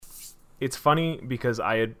it's funny because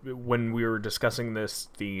when we were discussing this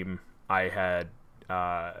theme, I had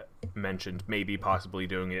mentioned maybe possibly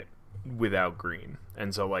doing it without green,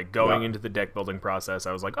 and so like going into the deck building process,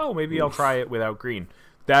 I was like, oh, maybe I'll try it without green.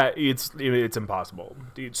 That it's impossible.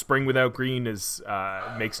 Spring without green is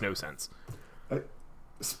makes no sense.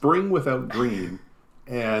 Spring without green,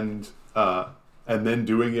 and then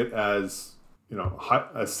doing it as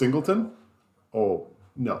as Singleton. Oh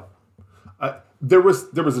no, there was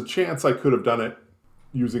a chance I could have done it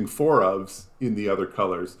using 4 ofs in the other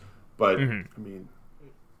colors, but I mean,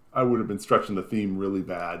 I would have been stretching the theme really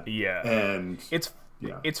bad. Yeah, and it's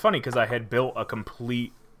funny because I had built a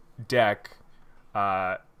complete deck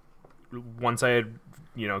once I had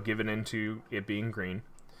given into it being green,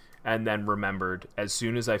 and then remembered as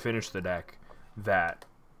soon as I finished the deck that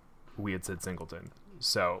we had said Singleton.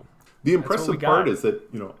 So the impressive part is that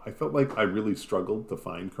I felt like I really struggled to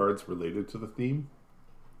find cards related to the theme,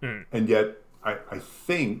 and yet I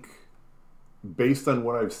think based on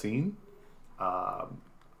what I've seen,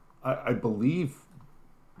 I believe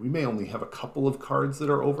we may only have a couple of cards that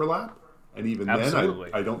are overlap, and even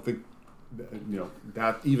then, I don't think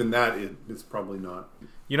that even that is probably not.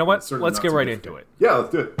 You know what? Let's get right into it. Yeah, let's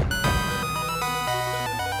do it.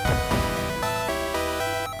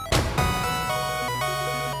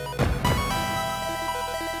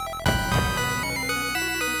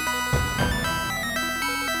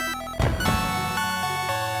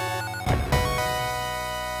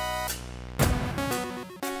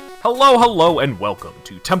 Hello, and welcome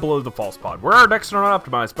to Temple of the False Pod, where our decks are not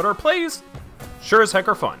optimized, but our plays sure as heck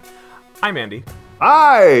are fun. I'm Andy.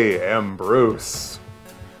 I am Bruce.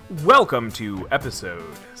 Welcome to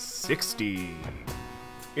episode 60.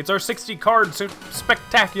 It's our 60 card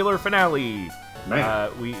spectacular finale.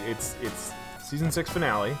 Man, it's season 6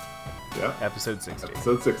 finale. Yeah, episode 60.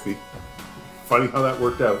 Episode 60. Funny how that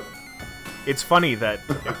worked out. It's funny that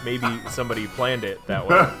maybe somebody planned it that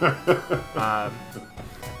way.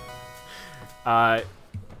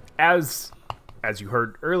 As you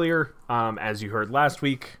heard earlier, as you heard last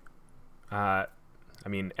week, I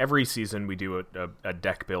mean, every season we do a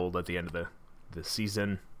deck build at the end of the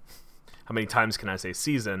season. How many times can I say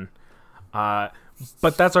season? But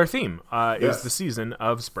that's our theme, is the season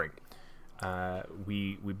of spring.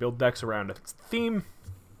 We build decks around a theme.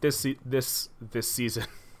 This season, this season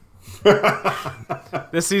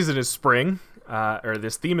is spring, or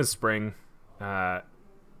this theme is spring.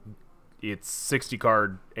 It's 60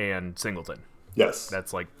 card and Singleton. Yes.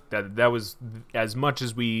 That's like that was as much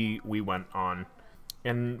as we went on.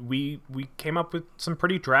 And we came up with some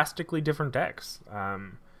pretty drastically different decks.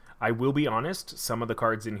 I will be honest, some of the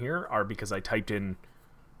cards in here are because I typed in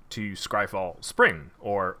to Scryfall Spring,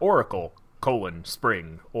 or Oracle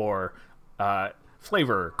Spring, or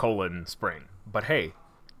Flavor Spring. But hey,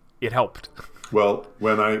 it helped. Well,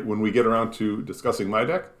 when we get around to discussing my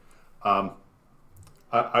deck,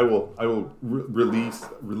 I will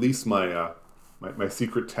release my my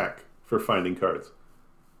secret tech for finding cards.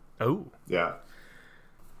 Oh, yeah,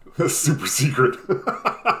 super secret.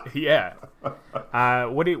 Yeah.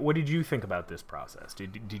 What did you think about this process?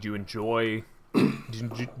 Did you enjoy?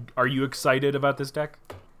 Are you excited about this deck?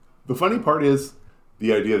 The funny part is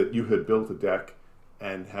the idea that you had built a deck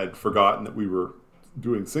and had forgotten that we were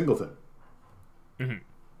doing Singleton.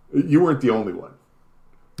 Mm-hmm. You weren't the only one.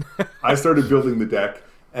 I started building the deck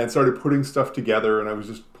and started putting stuff together, and I was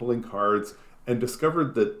just pulling cards and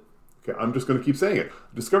discovered that, okay, I'm just going to keep saying it,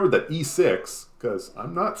 discovered that E6, because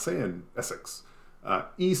I'm not saying Essex,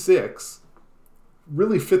 E6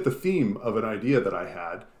 really fit the theme of an idea that I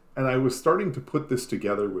had, and I was starting to put this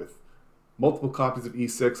together with multiple copies of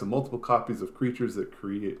E6 and multiple copies of creatures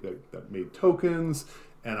that made tokens,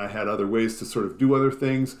 and I had other ways to sort of do other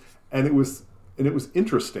things, and it was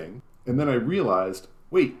interesting. And then I realized,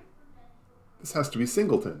 wait, this has to be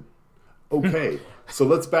Singleton. Okay, so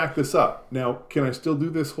let's back this up. Now, can I still do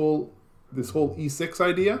this whole E6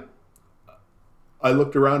 idea? I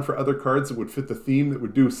looked around for other cards that would fit the theme, that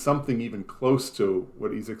would do something even close to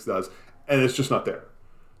what E6 does, and it's just not there.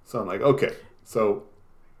 So I'm like, okay, so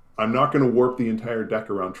I'm not going to warp the entire deck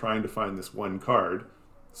around trying to find this one card.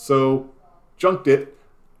 So junked it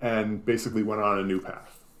and basically went on a new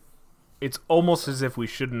path. It's almost as if we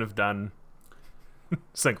shouldn't have done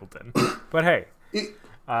Singleton. But hey.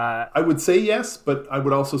 I would say yes, but I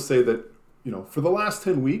would also say that, for the last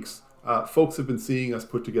 10 weeks, folks have been seeing us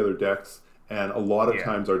put together decks, and a lot of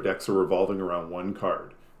times our decks are revolving around one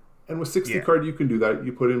card. And with 60 card, you can do that.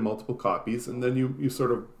 You put in multiple copies, and then you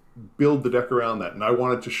sort of build the deck around that. And I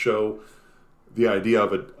wanted to show the idea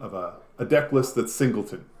of a deck list that's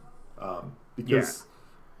Singleton. Because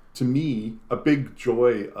to me, a big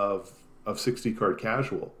joy of of 60 card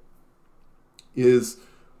casual is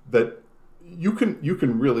that you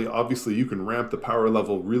can really, obviously you can ramp the power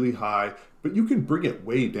level really high, but you can bring it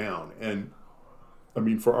way down. And I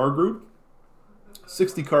mean, for our group,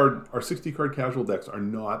 our 60 card casual decks are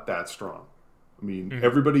not that strong. I mean,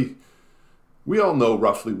 everybody, we all know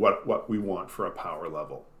roughly what we want for a power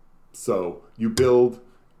level. So you build,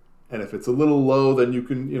 and if it's a little low, then you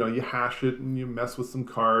can, you hash it and you mess with some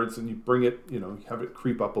cards and you bring it, you have it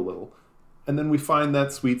creep up a little. And then we find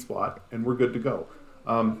that sweet spot and we're good to go.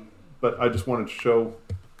 But I just wanted to show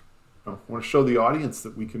the audience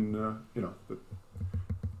that we can, that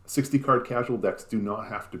 60 card casual decks do not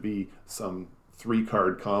have to be some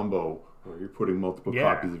 3-card combo where you're putting multiple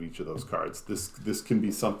copies of each of those cards. This can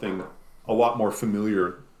be something a lot more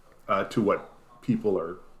familiar to what people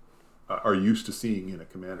are used to seeing in a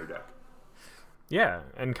commander deck. Yeah,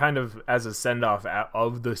 and kind of as a send-off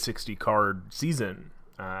of the 60-card season,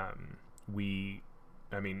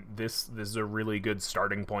 this is a really good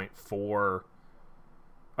starting point for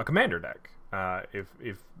a commander deck.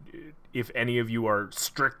 If any of you are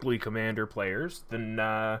strictly commander players, then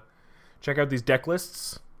check out these deck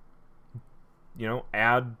lists.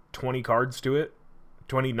 Add 20 cards to it,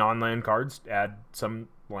 20 non-land cards, add some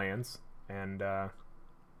lands, and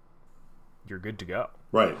you're good to go.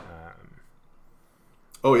 Right.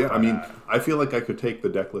 I mean, I feel like I could take the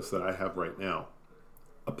deck list that I have right now,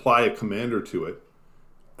 apply a commander to it,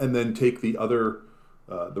 and then take the other,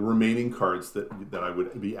 the remaining cards that I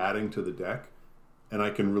would be adding to the deck, and I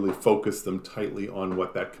can really focus them tightly on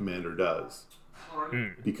what that commander does.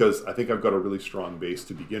 Because I think I've got a really strong base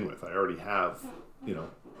to begin with. I already have,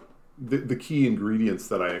 the key ingredients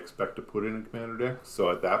that I expect to put in a commander deck.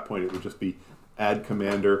 So at that point, it would just be add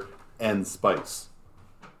commander and spice.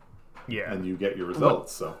 Yeah. And you get your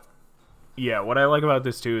results. What I like about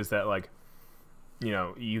this too is that, like,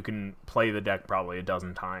 you can play the deck probably a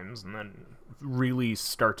dozen times and then really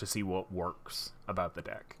start to see what works about the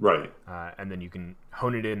deck. Right. And then you can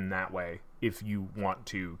hone it in that way if you want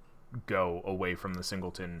to go away from the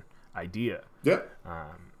singleton idea. Yeah.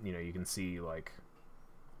 You can see, like,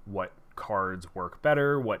 what cards work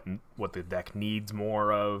better, what the deck needs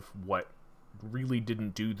more of, what really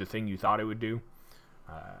didn't do the thing you thought it would do.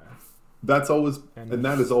 That has always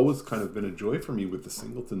kind of been a joy for me with the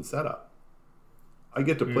singleton setup. I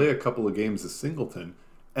get to play a couple of games as singleton,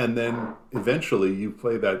 and then eventually you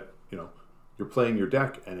play that, you're playing your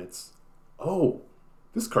deck and it's,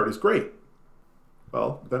 this card is great.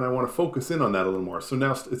 Well, then I want to focus in on that a little more. So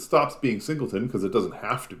now it stops being singleton because it doesn't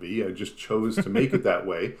have to be. I just chose to make it that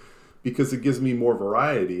way because it gives me more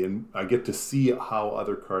variety and I get to see how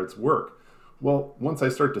other cards work. Well, once I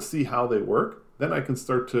start to see how they work, then I can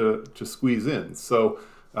start to squeeze in. So,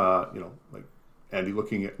 like Andy,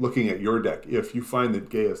 looking at your deck, if you find that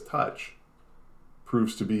Gaia's Touch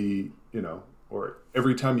proves to be, or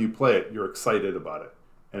every time you play it, you're excited about it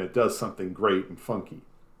and it does something great and funky.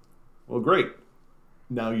 Well, great.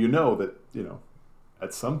 Now you know that,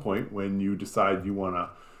 at some point when you decide you want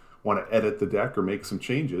to edit the deck or make some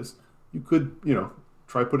changes, you could,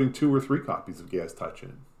 try putting 2 or 3 copies of Gaia's Touch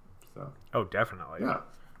in. So. Oh, definitely. Yeah.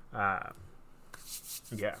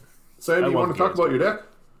 Yeah. So, Andy, you want to talk about your deck?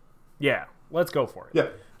 Yeah, let's go for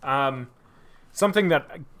it. Yeah. Something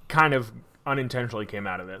that kind of unintentionally came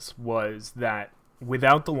out of this was that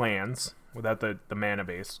without the lands, without the mana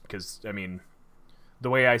base, because, I mean, the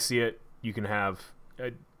way I see it, you can have...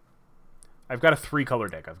 I've got a 3-color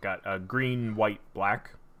deck. I've got a green, white,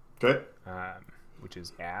 black. Okay. Which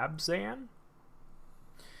is Abzan.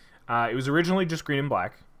 It was originally just green and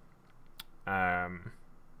black.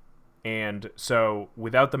 And so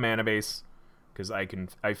without the mana base, because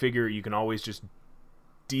I figure you can always just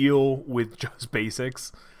deal with just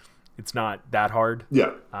basics. It's not that hard.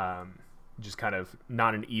 Yeah. Just kind of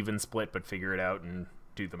not an even split, but figure it out and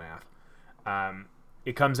do the math.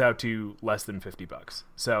 It comes out to less than $50.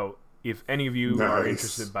 So if any of you are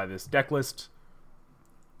interested by this deck list,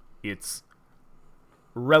 it's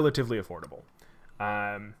relatively affordable.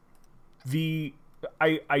 This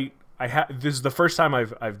is the first time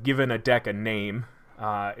I've given a deck a name.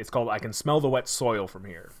 It's called I Can Smell the Wet Soil from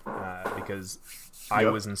Here, because I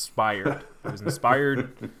was inspired. I was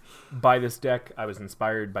inspired by this deck. I was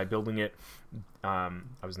inspired by building it. I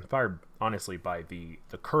was inspired, honestly, by the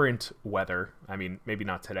current weather. I mean, maybe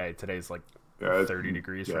not today. Today's like 30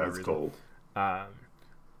 degrees for no reason. Cold.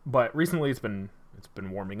 But recently it's been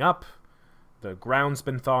warming up. The ground's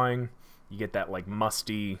been thawing. You get that like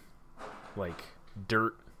musty, like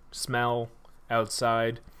dirt smell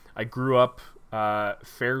outside. I grew up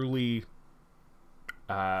fairly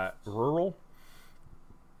rural.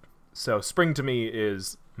 So spring to me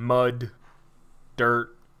is mud,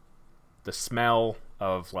 dirt, the smell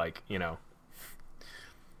of, like,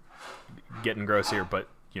 getting gross here, but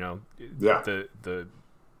Yeah. the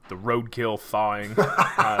roadkill thawing.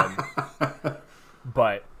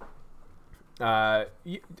 But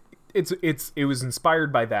it was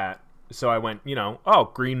inspired by that, so I went,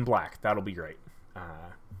 green black, that'll be great.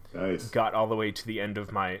 Nice. Got all the way to the end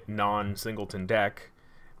of my non-singleton deck,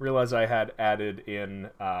 realized I had added in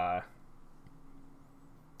a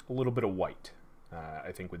little bit of white,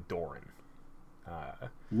 I think with Doran.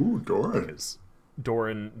 Ooh, Doran. Because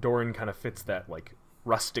Doran kind of fits that, like,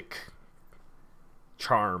 rustic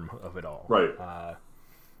charm of it all. Right.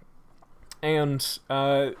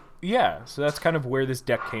 So that's kind of where this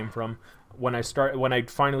deck came from. When I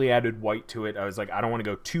finally added white to it, I was like, I don't want to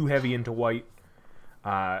go too heavy into white.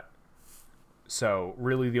 So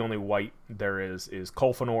really the only white there is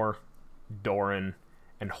Kolfanor, Doran,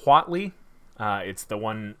 and Huatli. It's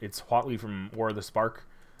Huatli from War of the Spark.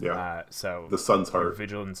 Yeah. So the Sun's Heart.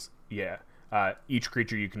 Vigilance. Yeah. Each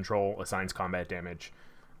creature you control assigns combat damage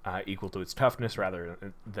equal to its toughness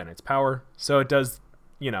rather than its power. So it does,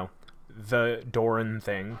 the Doran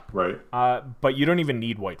thing. Right. But you don't even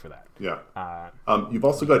need white for that. Yeah. You've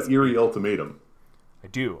also got Eerie Ultimatum. I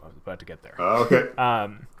do. I was about to get there. Okay.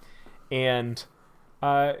 And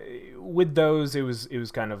with those, it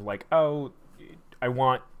was kind of like, I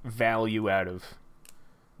want value out of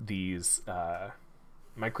these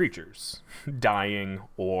my creatures dying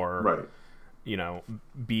or right.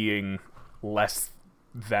 being less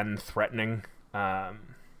than threatening.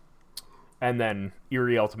 And then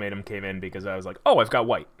Eerie Ultimatum came in because I was like, I've got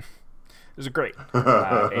white. This is great.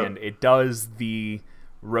 And it does the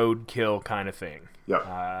roadkill kind of thing.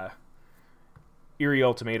 Yeah. Eerie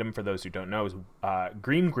Ultimatum, for those who don't know, is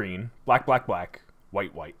green, black,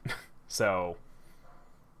 white. So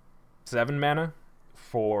 7 mana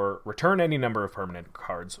for return any number of permanent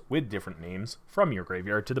cards with different names from your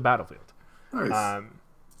graveyard to the battlefield. Nice.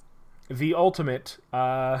 The ultimate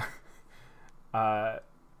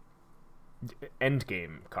end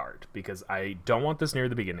game card, because I don't want this near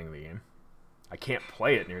the beginning of the game. I can't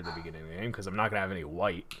play it near the beginning of the game because I'm not going to have any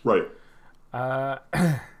white. Right.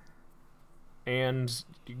 And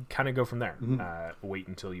you kind of go from there. Wait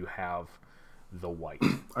until you have the white.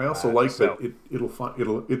 I also like that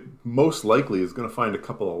it most likely is going to find a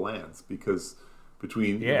couple of lands, because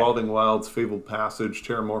between Evolving Wilds, Fabled Passage,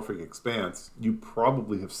 Terramorphic Expanse, you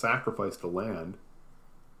probably have sacrificed a land.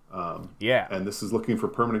 And this is looking for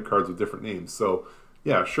permanent cards with different names. So,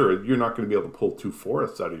 yeah, sure, you're not going to be able to pull 2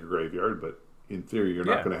 forests out of your graveyard, but in theory, you're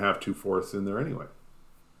not going to have 2 forests in there anyway.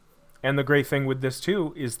 And the great thing with this,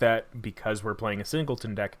 too, is that because we're playing a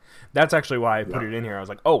singleton deck, that's actually why I put it in here. I was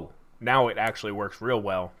like, now it actually works real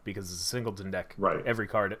well because it's a singleton deck. Right. Every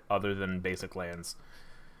card other than basic lands,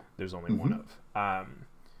 there's only one of.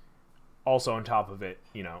 Also, on top of it,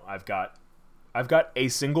 I've got a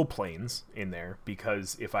plains in there,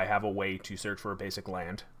 because if I have a way to search for a basic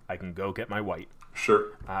land, I can go get my white.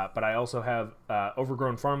 Sure. But I also have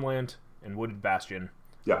Overgrown Farmland and Wooded Bastion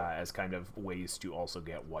as kind of ways to also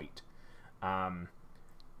get white.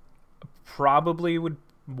 Probably would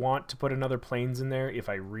want to put another plains in there if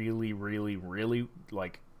I really, really, really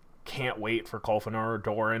can't wait for Kolfanor or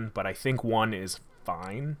Doran, but I think one is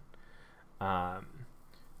fine,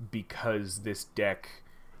 because this deck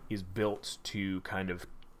is built to kind of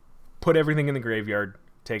put everything in the graveyard,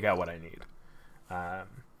 take out what I need.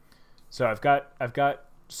 So I've got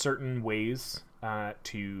certain ways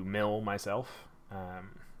to mill myself,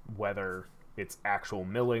 whether it's actual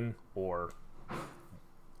milling or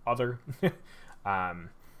other.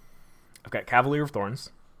 I've got Cavalier of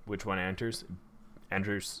Thorns, which when enters.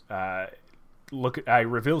 I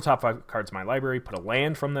reveal the top 5 cards of my library, put a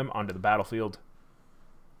land from them onto the battlefield,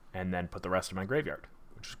 and then put the rest of my graveyard,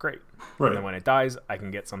 which is great. Right. And then when it dies, I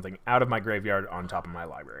can get something out of my graveyard on top of my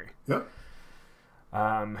library. Yeah.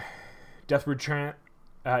 Deathbridge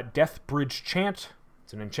Chant.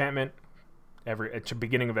 It's an enchantment. At the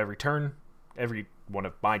beginning of every turn, every one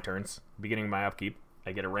of my turns, beginning of my upkeep,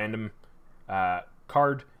 I get a random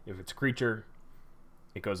card. If it's a creature,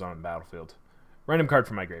 it goes on the battlefield. Random card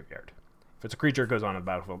from my graveyard. If it's a creature, it goes on the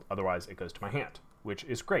battlefield. Otherwise, it goes to my hand, which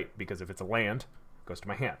is great, because if it's a land, it goes to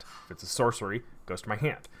my hand. If it's a sorcery, it goes to my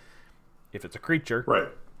hand. If it's a creature, right,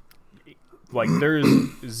 there's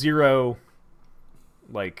zero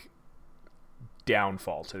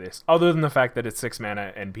downfall to this, other than the fact that it's 6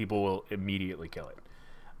 mana and people will immediately kill it.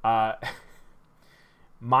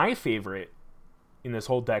 My favorite in this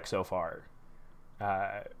whole deck so far,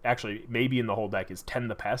 actually maybe in the whole deck, is Tend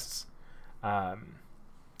the Pests,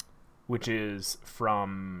 which is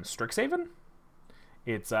from Strixhaven.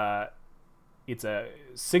 It's a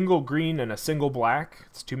single green and a single black.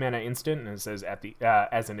 It's 2-mana instant, and it says at the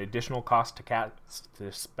as an additional cost to cast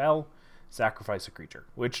this spell, sacrifice a creature.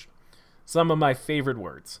 Which, some of my favorite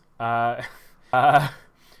words.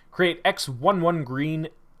 Create X 1/1 green,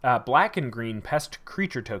 black and green pest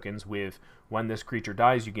creature tokens with when this creature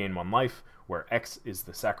dies, you gain 1 life, where X is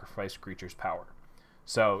the sacrificed creature's power.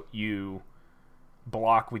 So you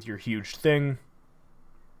block with your huge thing.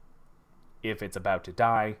 If it's about to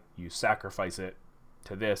die, you sacrifice it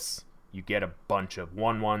to this. You get a bunch of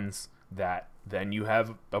 1/1s that then you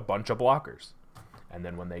have a bunch of blockers. And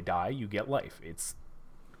then when they die, you get life. It's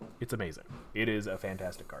amazing. It is a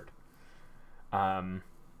fantastic card.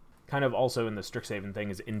 Kind of also in the Strixhaven thing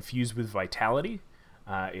is infused with vitality.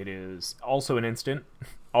 It is also an instant,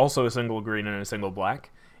 also a single green and a single black.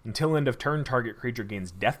 Until end of turn, target creature gains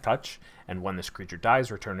Death Touch, and when this creature dies,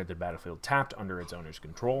 return it to the battlefield tapped under its owner's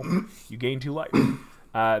control. You gain 2 life.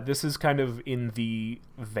 This is kind of in the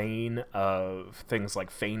vein of things like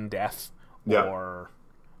Feign Death, or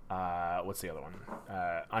what's the other one?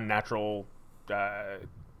 Unnatural. I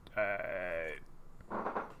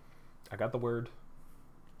got the word.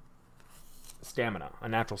 Stamina.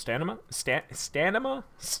 Unnatural stamina? Stamina.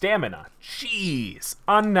 Jeez.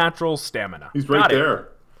 Unnatural stamina. He's right there.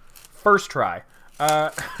 First try.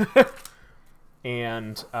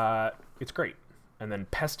 And it's great. And then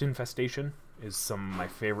Pest Infestation is some of my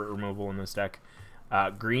favorite removal in this deck.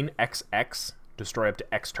 Green XX. Destroy up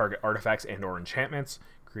to X target artifacts and or enchantments.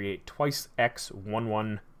 Create twice X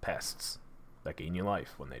 1/1 pests that gain you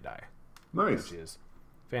life when they die. Nice. Which is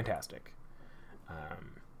fantastic.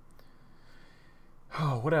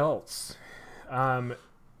 What else?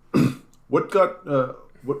 What got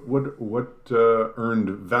what earned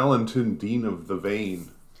Valentin Dean of the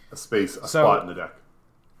Vein a spot in the deck?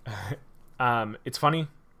 It's funny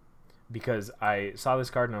because I saw this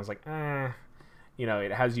card and I was like,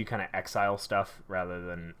 it has you kind of exile stuff rather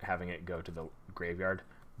than having it go to the graveyard.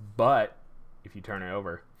 But if you turn it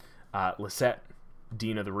over, Lisette,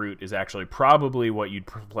 Dean of the Root, is actually probably what you'd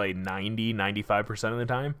play 95% of the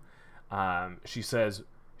time. She says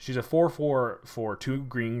she's a 4/4 for 2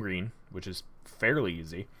 green, which is fairly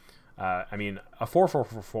easy. A 4/4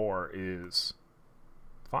 for 4 is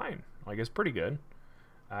fine. Like, it's pretty good.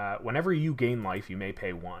 Whenever you gain life, you may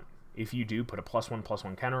pay 1. If you do, put a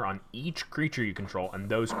 +1/+1 counter on each creature you control, and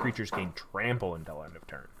those creatures gain trample until end of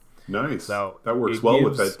turn. Nice. So that works well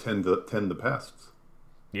with that 10 the pests.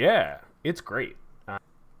 Yeah, it's great.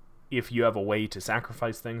 If you have a way to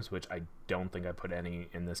sacrifice things, which I don't think I put any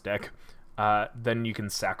in this deck, then you can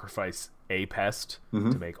sacrifice a pest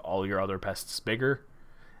to make all your other pests bigger.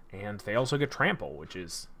 And they also get trample, which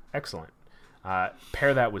is excellent.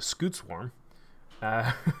 Pair that with Scoot Swarm.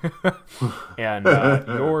 And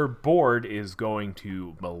your board is going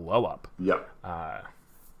to blow up. Yep.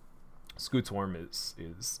 Scoot Swarm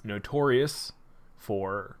is notorious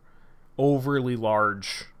for overly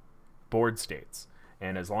large board states.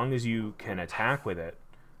 And as long as you can attack with it,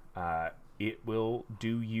 it will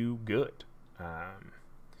do you good.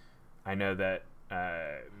 I know that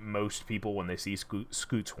most people, when they see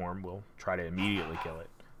Scoot Swarm, will try to immediately kill it.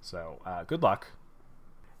 So good luck.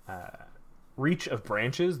 Reach of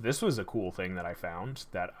Branches. This was a cool thing that I found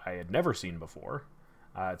that I had never seen before.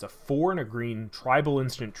 It's a 4 and a green tribal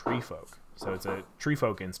instant Tree Folk. So it's a Tree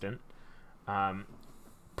Folk instant.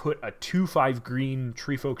 Put a 2/5 green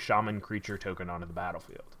Tree Folk Shaman creature token onto the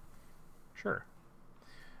battlefield. Sure.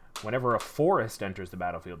 Whenever a forest enters the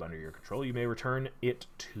battlefield under your control, you may return it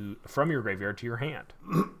from your graveyard to your hand.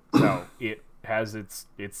 So it has it's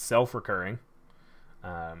self-recurring.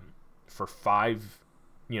 For 5,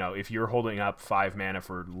 if you're holding up 5 mana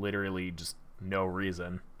for literally just no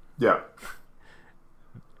reason. Yeah.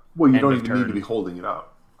 Well, you don't even need to be holding it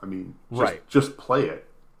up. Just play it.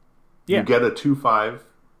 Yeah. You get a 2/5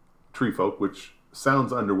 Tree Folk, which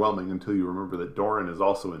sounds underwhelming until you remember that Doran is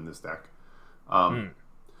also in this deck.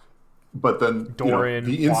 But then Doran,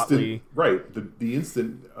 the instant the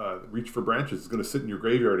instant Reach for Branches is going to sit in your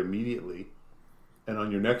graveyard immediately, and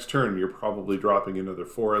on your next turn you're probably dropping another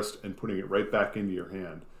forest and putting it right back into your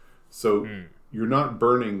hand. So you're not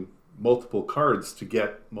burning multiple cards to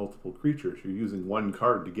get multiple creatures. You're using one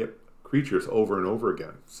card to get creatures over and over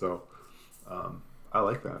again. So I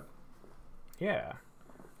like that. Yeah.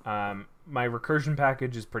 My recursion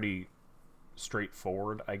package is pretty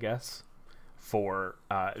straightforward, I guess, for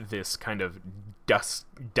this kind of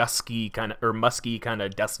dusky kind of, or musky kind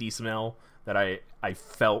of dusty smell that I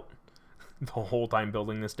felt the whole time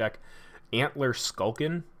building this deck. Antler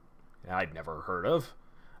Skulkin, I'd never heard of.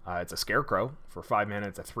 It's a Scarecrow for 5 mana.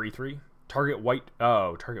 It's a 3/3. Target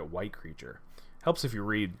white creature. Helps if you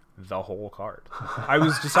read the whole card. I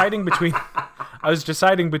was deciding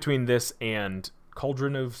between this and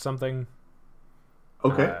Cauldron of something.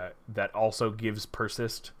 Okay. That also gives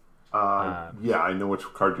persist. Yeah, I know which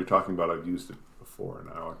card you're talking about. I've used it before.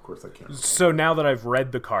 Now, of course, I can't remember. So now that I've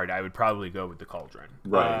read the card, I would probably go with the Cauldron.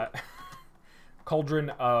 Right.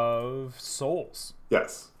 Cauldron of Souls.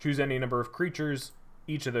 Yes. Choose any number of creatures.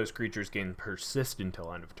 Each of those creatures gain persist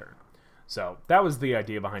until end of turn. So that was the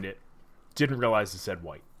idea behind it. Didn't realize it said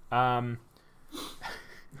white. Bond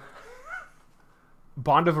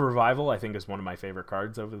of Revival, I think, is one of my favorite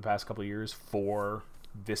cards over the past couple of years for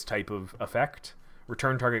this type of effect.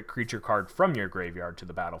 Return target creature card from your graveyard to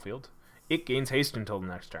the battlefield. It gains haste until the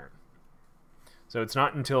next turn. So it's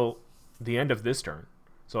not until the end of this turn.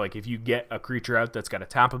 So, like, if you get a creature out that's got a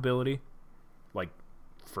tap ability, like,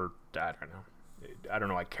 for, I don't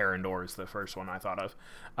know why Karandor is the first one I thought of.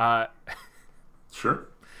 Sure.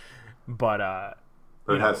 But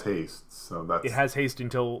it has haste, so that's... It has haste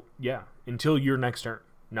until your next turn.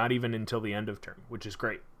 Not even until the end of turn, which is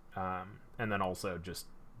great. And then also just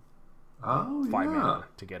 5 mana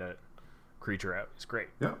to get a creature out is great.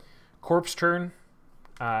 Yeah. Corpse Turn,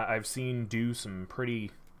 I've seen do some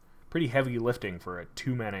pretty heavy lifting for a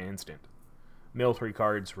 2-mana instant. Mill 3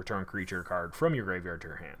 cards, return creature card from your graveyard to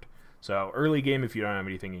your hand. So early game, if you don't have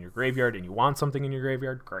anything in your graveyard and you want something in your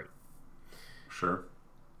graveyard, great. Sure.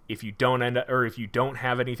 If you don't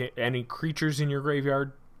have any creatures in your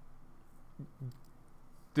graveyard,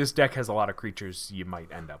 this deck has a lot of creatures you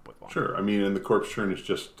might end up with. Sure. I mean, and the Corpse Turn is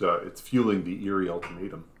just it's fueling the Eerie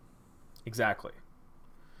Ultimatum. Exactly.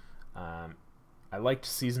 I liked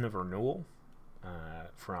Season of Renewal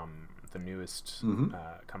from the newest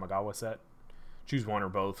Kamigawa set. Choose one or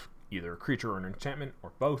both, either a creature or an enchantment,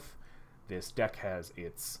 or both. This deck has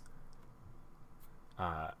it's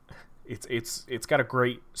got a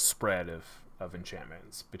great spread of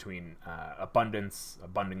enchantments between Abundance,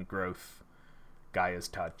 Abundant Growth, Gaia's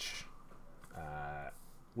Touch,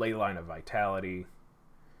 Leyline of Vitality,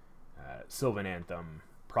 Sylvan Anthem,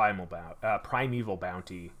 Primeval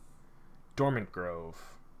Bounty, Dormant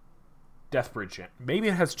Grove, Deathbridge. Maybe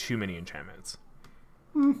it has too many enchantments.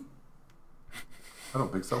 I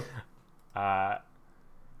don't think so.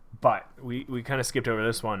 But we kind of skipped over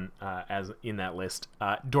this one as in that list.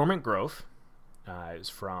 Dormant Grove is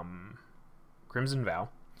from Crimson Vow.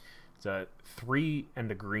 It's a 3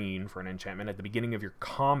 and a green for an enchantment. At the beginning of your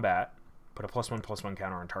combat, put a +1/+1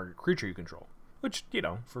 counter on target creature you control. Which,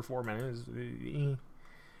 for 4 mana is...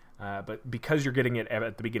 but because you're getting it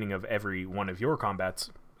at the beginning of every one of your combats,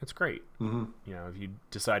 it's great. Mm-hmm. If you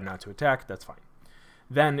decide not to attack, that's fine.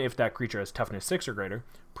 Then, if that creature has toughness 6 or greater,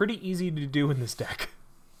 pretty easy to do in this deck.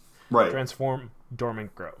 Right. Transform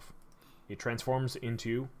Dormant Grove. It transforms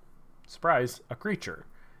into, surprise, a creature.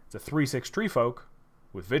 It's a 3/6 tree folk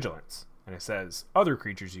with vigilance. And it says, other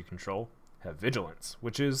creatures you control have vigilance,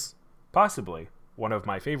 which is possibly one of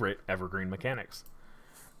my favorite evergreen mechanics.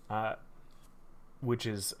 Which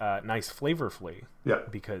is nice flavorfully. Yeah.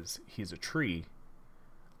 Because he's a tree,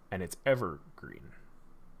 and it's evergreen.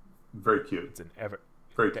 Very cute. It's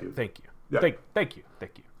very cute. Thank you. Yeah. Thank you.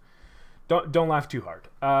 Don't laugh too hard.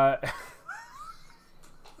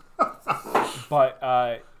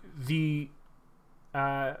 But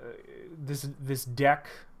this deck,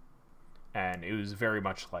 and it was very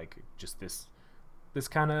much like just this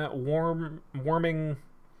kind of warming,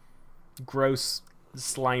 gross,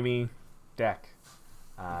 slimy deck.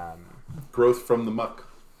 Growth from the muck.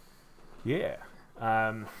 Yeah.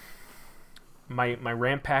 My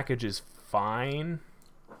ramp package is fine.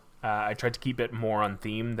 I tried to keep it more on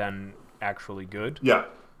theme than actually good. Yeah.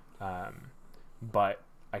 But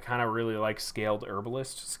I kind of really like Scaled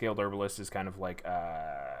Herbalist. Scaled Herbalist is kind of like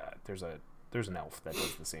there's an elf that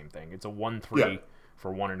does the same thing. It's a 1/3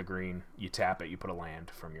 for 1 and a green. You tap it, you put a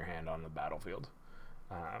land from your hand on the battlefield.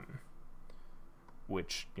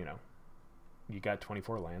 Which, you got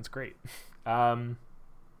 24 lands, great.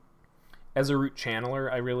 As a root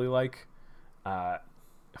channeler, I really like.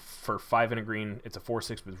 For 5 and a green, it's a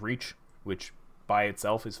 4/6 with reach, which by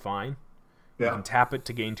itself is fine. Yeah. You can tap it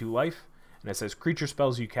to gain 2 life, and it says creature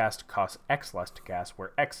spells you cast cost X less to cast,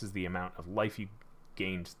 where X is the amount of life you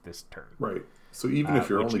gained this turn. Right. So even if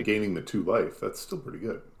you're only gaining the 2 life, that's still pretty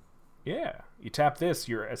good. Yeah. You tap this,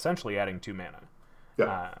 you're essentially adding 2 mana.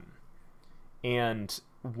 Yeah. And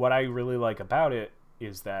what I really like about it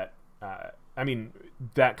is that,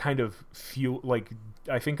 that kind of fuel, like,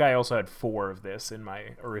 I think I also had 4 of this in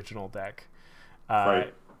my original deck.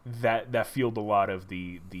 Right. That fueled a lot of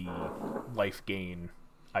the life gain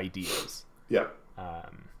ideas. Yeah.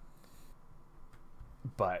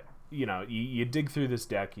 But you dig through this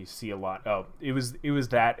deck, you see a lot. Oh, it was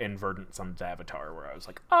that and Verdant Sun's Avatar, where I was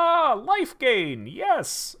like, life gain,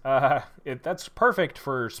 yes, that's perfect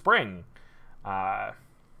for spring, but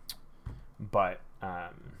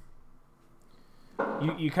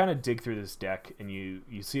you kind of dig through this deck and you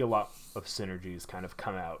see a lot of synergies kind of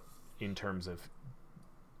come out in terms of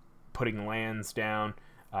putting lands down.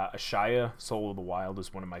 Ashaya, Soul of the Wild,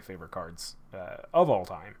 is one of my favorite cards of all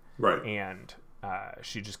time, right? And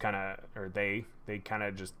she just kind of, or they kind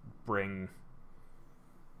of just bring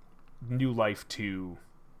new life to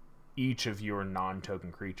each of your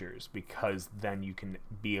non-token creatures, because then you can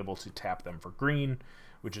be able to tap them for green,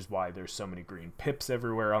 which is why there's so many green pips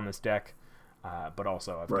everywhere on this deck. But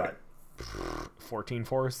also I've got 14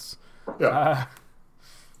 forests. Yeah.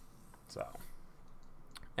 So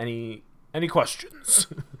any questions?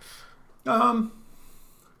 Not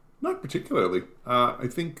particularly. I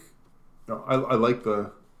think I like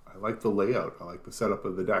the layout. I like the setup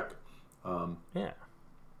of the deck. Yeah.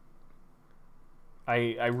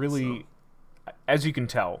 I really, as you can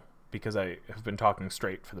tell, because I have been talking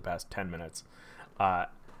straight for the past 10 minutes, I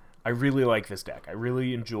really like this deck. I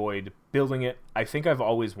really enjoyed building it. I think I've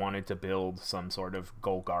always wanted to build some sort of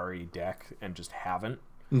Golgari deck and just haven't.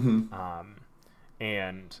 Mm-hmm.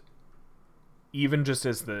 And even just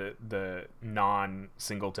as the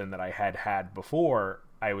non-singleton that I had before,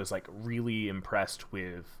 I was like really impressed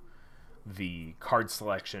with the card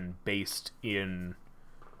selection based in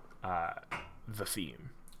the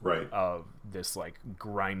theme, right, of this like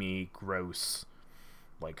grimy, gross,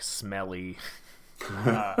 like smelly.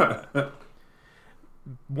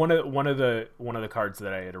 One of the cards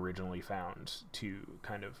that I had originally found to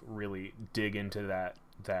kind of really dig into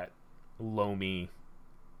that loamy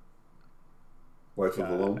Life of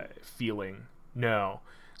the Loam feeling. No,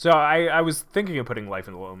 so I was thinking of putting Life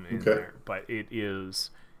in the Loam in there, but it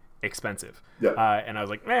is expensive. Yeah, and I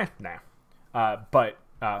was like, nah. But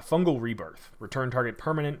Fungal Rebirth. Return target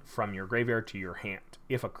permanent from your graveyard to your hand.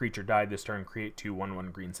 If a creature died this turn, create 2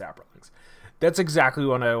 1/1 green saplings. That's exactly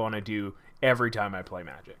what I want to do every time I play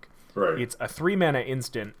Magic. Right. It's a 3-mana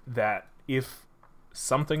instant that if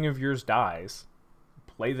something of yours dies,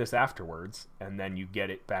 play this afterwards, and then you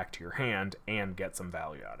get it back to your hand and get some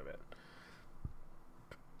value out of it.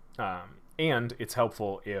 And it's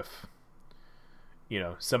helpful if,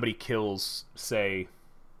 somebody kills, say,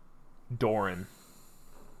 Doran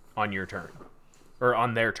on your turn, or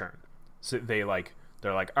on their turn. So they're like,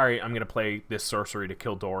 all right, I'm gonna play this sorcery to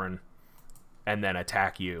kill Doran, and then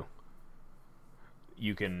attack you.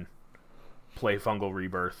 You can play Fungal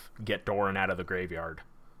Rebirth, get Doran out of the graveyard,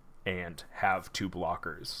 and have 2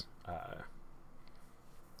 blockers.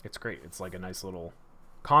 It's great. It's like a nice little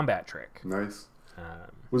combat trick. Nice.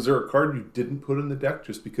 Was there a card you didn't put in the deck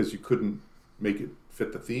just because you couldn't make it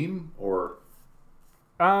fit the theme, or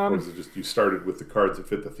was it just you started with the cards that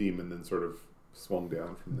fit the theme and then sort of swung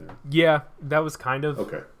down from there? Yeah, that was kind of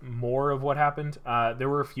okay. More of what happened. There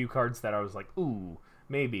were a few cards that I was like, ooh,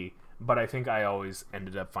 maybe, but I think I always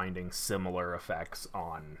ended up finding similar effects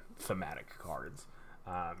on thematic cards.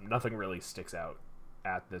 Nothing really sticks out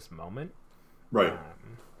at this moment. Right.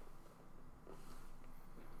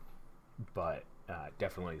 But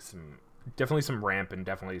definitely some ramp and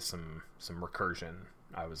definitely some recursion.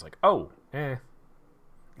 I was like,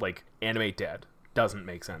 like Animate Dead doesn't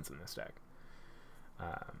make sense in this deck.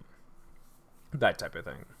 That type of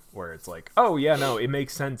thing, where it's like, it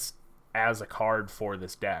makes sense as a card for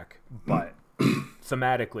this deck, but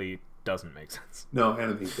thematically doesn't make sense. No,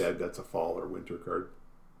 Animate Dead, that's a fall or winter card.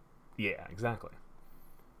 Yeah, exactly.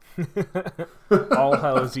 All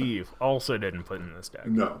Hallows Eve also didn't put in this deck.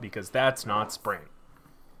 No. Because that's not spring.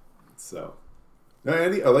 So,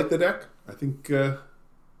 Andy, I like the deck. I think, I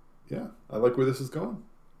like where this is going.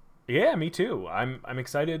 Yeah, me too. I'm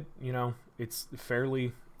excited. It's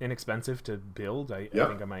fairly inexpensive to build. I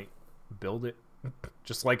think I might build it.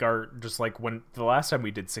 Just like when the last time we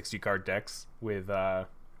did 60 card decks with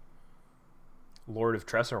Lord of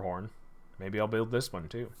Tressorhorn. Maybe I'll build this one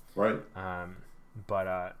too. Right.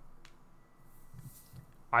 But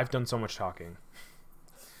I've done so much talking.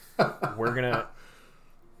 We're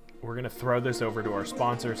gonna throw this over to our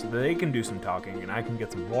sponsor so that they can do some talking and I can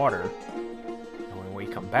get some water. And when we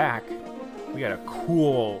come back, we got a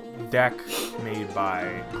cool deck made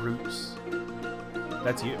by Roots.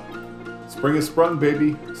 That's you. Spring has sprung,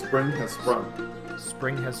 baby. Spring has sprung.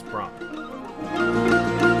 Spring has sprung.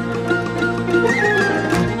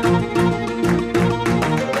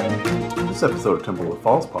 This episode of Tumblewood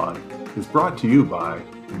Falls Pod is brought to you by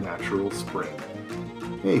Natural Spring.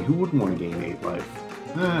 Hey, who wouldn't want to gain 8 life?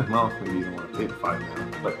 Well, maybe you don't want to pay the 5 now,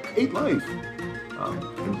 but 8 life!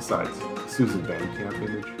 And besides, Susan Van Camp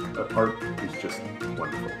image art is just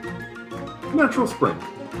wonderful. Natural spring.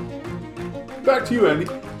 Back to you, Andy.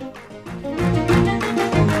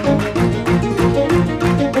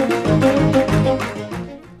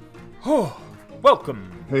 Oh,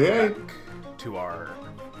 welcome Hey. back to our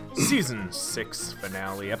Season 6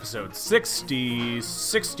 finale, episode 60,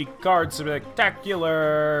 60 card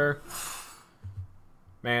spectacular.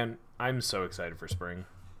 Man, I'm so excited for spring.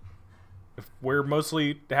 We're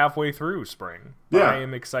mostly halfway through spring. Yeah. I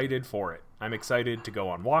am excited for it. I'm excited to go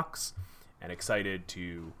on walks and excited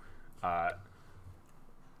to, I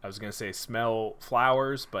was going to say smell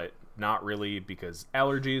flowers, but not really because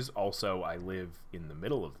allergies. Also, I live in the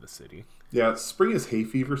middle of the city. Yeah, spring is hay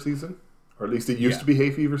fever season, or at least it used to be hay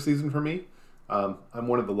fever season for me. I'm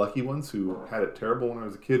one of the lucky ones who had it terrible when I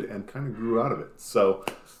was a kid and kind of grew out of it. So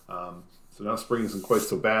now spring isn't quite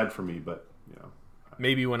so bad for me, but you know,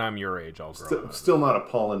 maybe when I'm your age, I'll grow up. Still not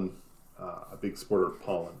a big supporter of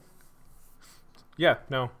pollen. Yeah,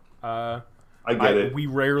 no. I get it.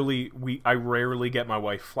 I rarely get my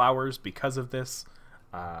wife flowers because of this.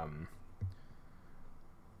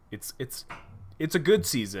 It's a good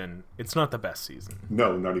season. It's not the best season.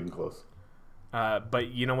 No, not even close. But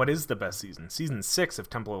you know what is the best season? Season 6 of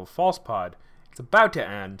Temple of False Pod. It's about to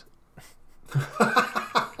end.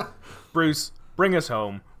 Bruce, bring us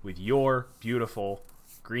home with your beautiful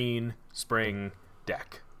green spring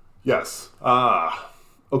deck. Yes.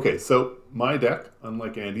 Okay, so my deck,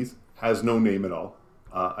 unlike Andy's, has no name at all.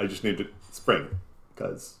 I just named it Spring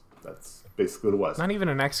because that's basically what it was. Not even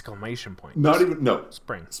an exclamation point. No.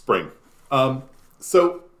 Spring.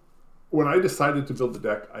 So when I decided to build the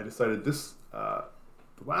deck, I decided this, the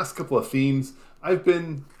last couple of themes, I've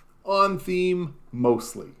been on theme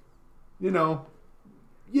mostly. You know,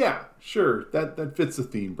 yeah, sure, that fits the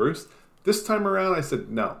theme, Bruce. This time around, I said,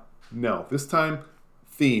 no. This time,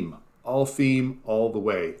 theme all the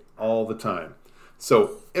way, all the time.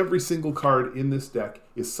 So every single card in this deck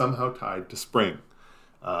is somehow tied to spring.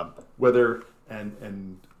 So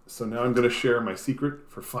now I'm going to share my secret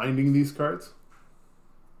for finding these cards.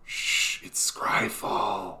 Shh, it's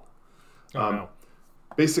Scryfall. No.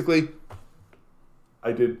 Basically,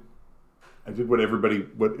 I did what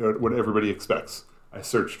everybody expects. I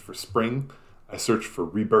searched for spring. I searched for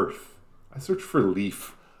rebirth. I searched for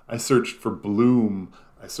leaf. I searched for bloom.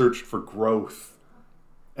 I searched for growth.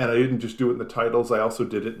 And I didn't just do it in the titles. I also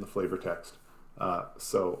did it in the flavor text.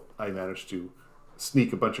 So I managed to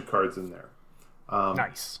sneak a bunch of cards in there.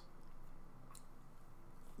 Nice.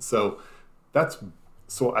 So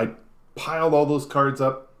I piled all those cards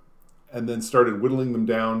up and then started whittling them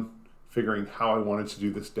down, figuring how I wanted to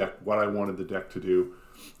do this deck, what I wanted the deck to do.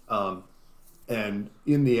 And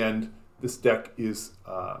in the end, this deck is,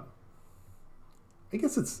 I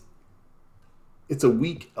guess it's a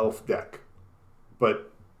weak elf deck, but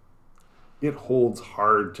it holds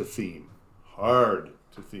hard to theme.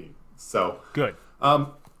 So good.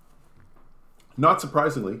 Not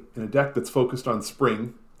surprisingly, in a deck that's focused on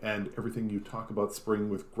spring and everything you talk about spring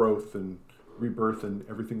with growth and rebirth and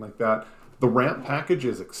everything like that, the ramp package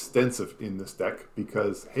is extensive in this deck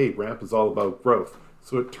because, hey, ramp is all about growth.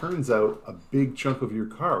 So it turns out a big chunk of your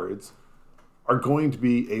cards are going to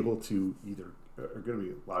be able to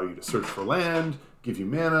allow you to search for land, give you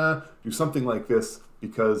mana, do something like this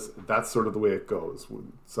because that's sort of the way it goes.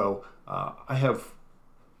 So I have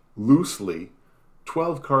loosely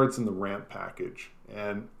 12 cards in the ramp package,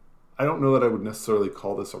 and I don't know that I would necessarily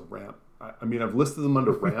call this a ramp. I mean, I've listed them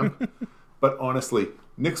under ramp, but honestly,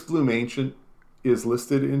 Nyx Bloom Ancient is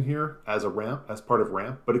listed in here as a ramp, as part of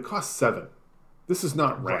ramp, but it costs 7. This is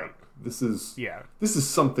not ramp. Right. This is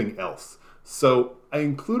something else. So I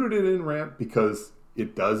included it in ramp because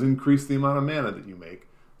it does increase the amount of mana that you make,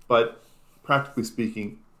 but practically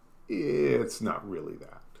speaking, it's not really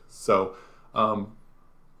that. So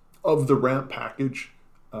of the ramp package,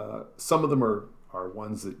 some of them are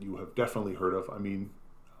ones that you have definitely heard of. I mean,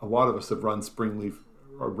 a lot of us have run Springleaf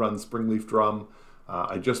Drum.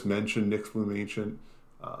 I just mentioned Nyx Bloom Ancient.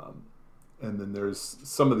 And then there's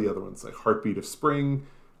some of the other ones like Heartbeat of Spring.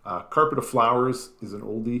 Carpet of Flowers is an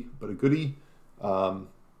oldie but a goodie. And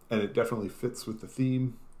it definitely fits with the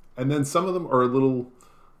theme. And then some of them are a little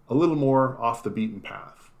more off the beaten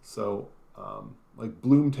path. So like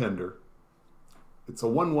Bloom Tender. It's a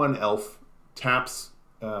 1/1 elf, taps,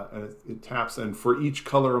 and it taps, and for each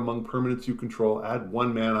color among permanents you control, add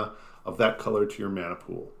 1 mana of that color to your mana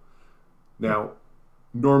pool. Now,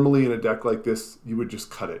 normally in a deck like this, you would just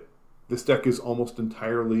cut it. This deck is almost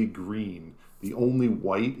entirely green. The only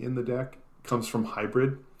white in the deck comes from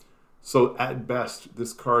hybrid. So at best,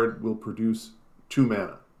 this card will produce 2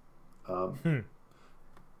 mana.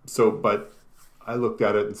 But I looked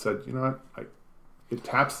at it and said, you know what, it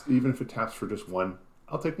taps, even if it taps for just one,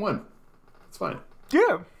 I'll take one. It's fine.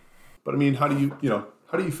 Yeah. But I mean, how do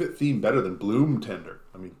you fit theme better than Bloom Tender?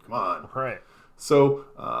 I mean, come on. Right. So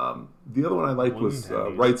the other one I liked was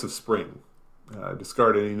Rites of Spring.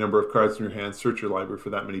 Discard any number of cards in your hand, search your library for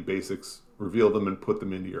that many basics, reveal them, and put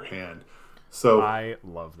them into your hand. So I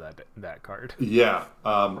love that card. Yeah.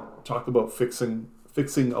 Talk about fixing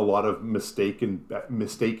a lot of mistaken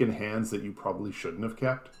hands that you probably shouldn't have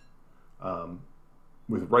kept.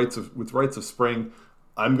 With Rites of Spring,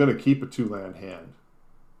 I'm going to keep a 2-land hand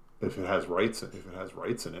if it has rights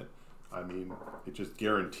in it. I mean, it just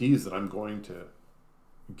guarantees that I'm going to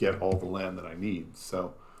get all the land that I need.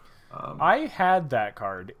 So I had that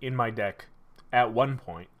card in my deck at one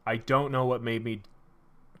point. I don't know what made me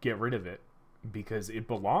get rid of it because it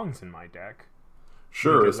belongs in my deck.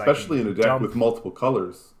 Sure, especially in a deck with multiple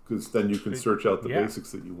colors, because then you can search out the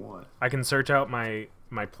basics that you want. I can search out my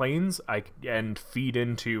planes and feed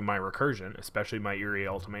into my recursion, especially my Eerie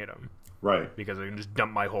Ultimatum. Right. Because I can just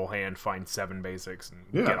dump my whole hand, find 7 basics,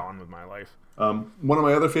 and get on with my life. One of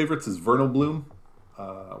my other favorites is Vernal Bloom.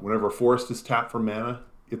 Whenever a forest is tapped for mana,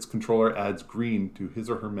 its controller adds green to his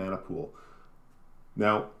or her mana pool.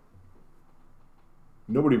 Now,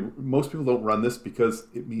 most people don't run this because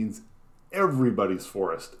it means everybody's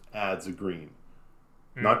forest adds a green,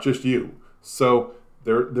 not just you. So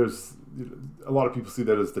there's a lot of people see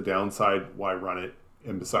that as the downside. Why run it?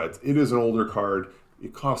 And besides, it is an older card.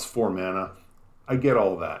 It costs 4 mana. I get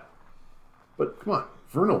all that, but come on,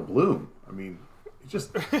 Vernal Bloom. I mean,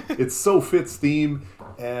 it so fits theme.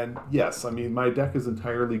 And yes, I mean, my deck is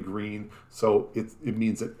entirely green, so it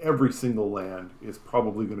means that every single land is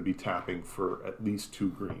probably going to be tapping for at least 2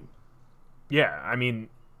 green. Yeah, I mean,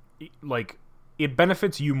 like, it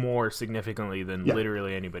benefits you more significantly than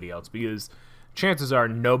literally anybody else, because chances are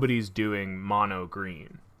nobody's doing mono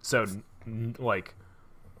green. So, like,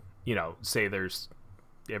 you know, say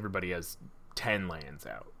everybody has 10 lands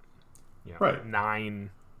out. You know, right.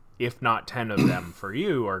 9, if not 10 of them for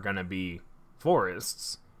you are going to be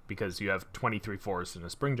forests, because you have 23 forests in a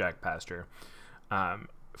Springjack pasture.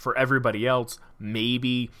 For everybody else,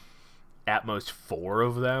 maybe at most 4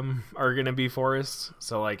 of them are going to be forests.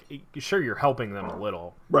 So, like, sure, you're helping them a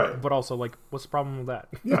little, right? But also, like, what's the problem with that?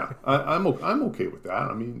 Yeah, I'm okay with that.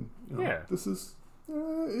 I mean, this is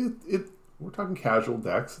we're talking casual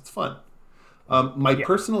decks. It's fun. My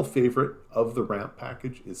personal favorite of the ramp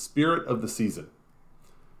package is Spirit of the Season.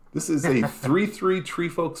 This is a 3/3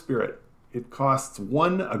 Treefolk Spirit. It costs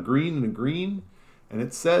 1, a green and a green, and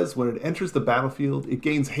it says when it enters the battlefield, it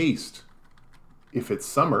gains haste. If it's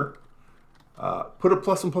summer, put a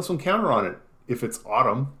 +1/+1 counter on it. If it's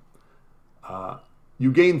autumn,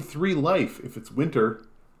 you gain 3 life. If it's winter,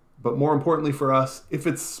 but more importantly for us, if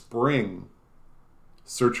it's spring,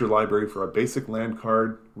 search your library for a basic land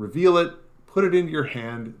card, reveal it, put it into your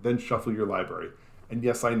hand, then shuffle your library. And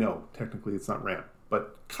yes, I know, technically it's not ramp,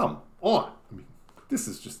 but come on. I mean, this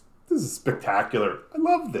is spectacular. I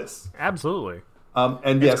love this. Absolutely.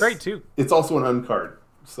 And it's great too. It's also an uncard.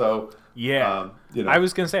 So I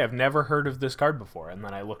was gonna say I've never heard of this card before, and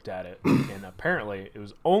then I looked at it, and apparently it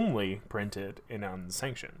was only printed in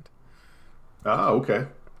Unsanctioned. Ah, okay.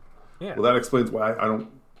 Yeah. Well, that explains why I don't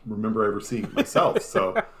remember ever seeing it myself.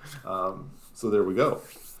 So there we go.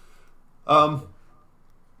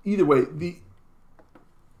 Either way,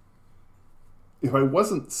 if I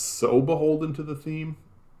wasn't so beholden to the theme,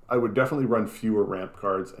 I would definitely run fewer ramp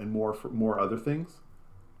cards and more other things.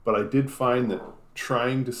 But I did find that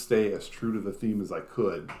trying to stay as true to the theme as I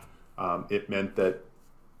could, it meant that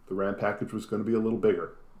the ramp package was going to be a little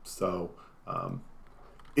bigger. So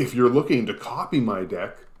if you're looking to copy my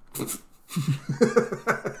deck,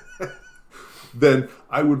 then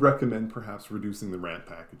I would recommend perhaps reducing the ramp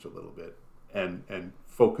package a little bit and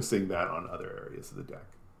focusing that on other areas of the deck.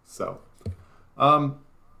 So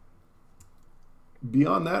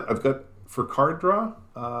beyond that, I've got for card draw,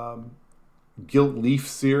 Gilt Leaf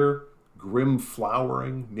Seer, Grim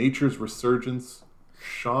Flowering, Nature's Resurgence,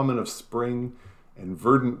 Shaman of Spring, and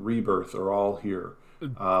Verdant Rebirth are all here.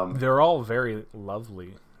 They're all very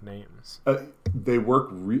lovely names. They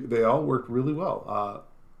all work really well.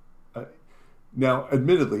 Now,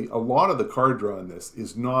 admittedly, a lot of the card draw in this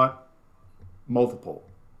is not multiple.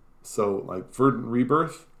 So, like Verdant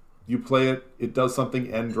Rebirth, you play it, it does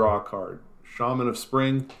something, and draw a card. Shaman of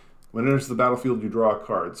Spring, when it enters the battlefield, you draw a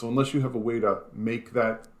card. So unless you have a way to make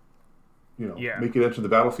that, make it enter the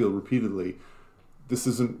battlefield repeatedly, this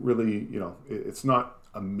isn't really, it's not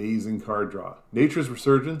amazing card draw. Nature's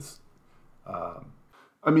Resurgence,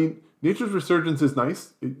 I mean, Nature's Resurgence is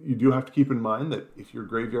nice. You do have to keep in mind that if your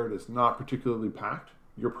graveyard is not particularly packed,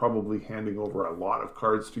 you're probably handing over a lot of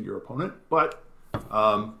cards to your opponent. But,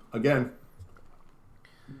 again...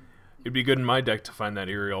 It'd be good in my deck to find that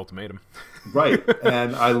Eerie Ultimatum. Right.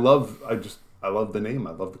 And I love the name.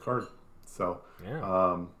 I love the card. So,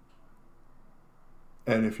 yeah.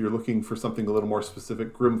 And if you're looking for something a little more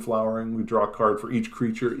specific, Grim Flowering, we draw a card for each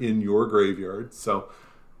creature in your graveyard. So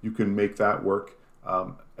you can make that work.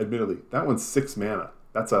 Admittedly, that one's 6 mana.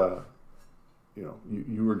 That's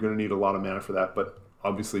you are going to need a lot of mana for that. But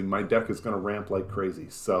obviously, my deck is going to ramp like crazy.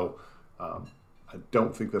 So I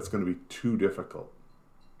don't think that's going to be too difficult.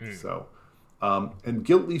 So, and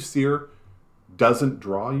Guiltleaf Seer doesn't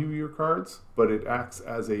draw you your cards, but it acts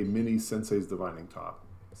as a mini Sensei's Divining Top.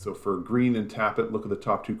 So for green and tap it, look at the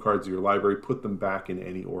top 2 cards of your library, put them back in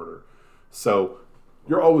any order. So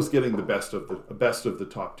you're always getting the best of the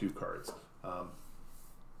top 2 cards.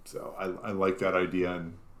 So I like that idea,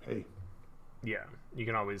 and hey, yeah, you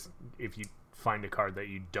can always, if you find a card that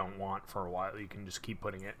you don't want for a while, you can just keep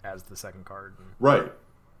putting it as the second card. Right.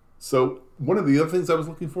 So one of the other things I was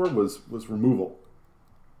looking for was removal.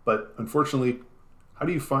 But unfortunately, how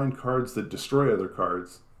do you find cards that destroy other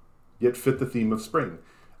cards, yet fit the theme of spring?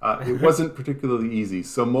 It wasn't particularly easy.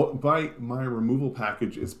 So my removal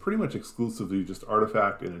package is pretty much exclusively just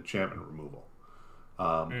artifact and enchantment removal.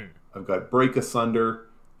 I've got Break Asunder.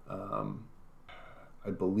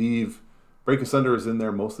 I believe Break Asunder is in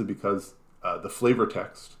there mostly because the flavor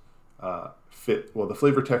text the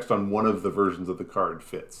flavor text on one of the versions of the card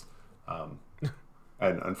fits.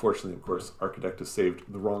 And unfortunately, of course, Architect has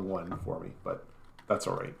saved the wrong one for me, but that's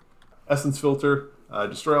all right. Essence Filter,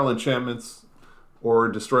 destroy all enchantments, or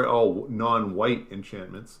destroy all non-white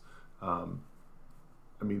enchantments. I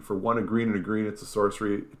mean, for 1 a green and a green, it's a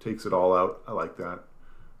sorcery. It takes it all out. I like that.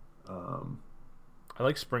 I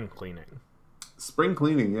like Spring Cleaning. Spring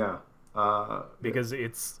Cleaning, yeah. Because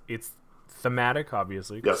it's thematic,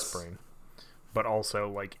 obviously, because spring. But also,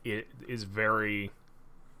 like, it is very...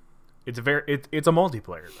 It's a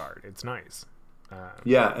multiplayer card. It's nice.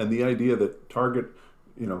 Yeah, and the idea that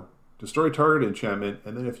destroy target enchantment,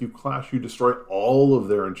 and then if you clash, you destroy all of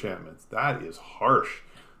their enchantments. That is harsh.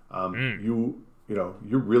 You're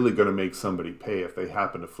really going to make somebody pay if they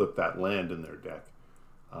happen to flip that land in their deck.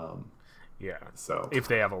 Yeah. So if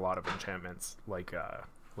they have a lot of enchantments, like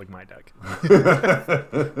my deck.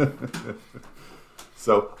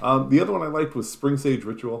 So the other one I liked was Spring Sage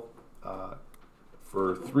Ritual.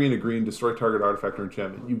 For 3 and a green, destroy target artifact or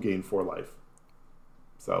enchantment, you gain 4 life.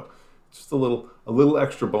 So just a little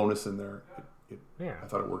extra bonus in there. I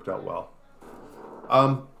thought it worked out well.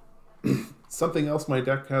 Something else my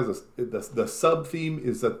deck has the sub theme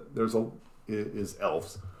is that is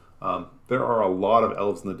elves. There are a lot of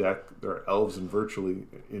elves in the deck. There are elves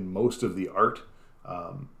in most of the art.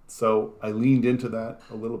 So I leaned into that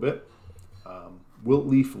a little bit.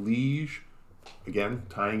 Wiltleaf Liege, again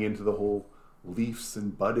tying into the whole leaves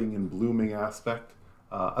and budding and blooming aspect.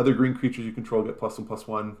 Other green creatures you control get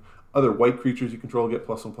 +1/+1. Other white creatures you control get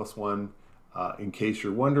 +1/+1. In case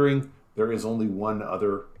you're wondering, there is only one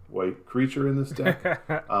other white creature in this deck.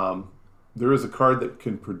 There is a card that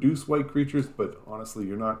can produce white creatures, but honestly,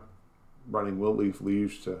 you're not running Wiltleaf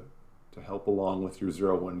Liege to help along with your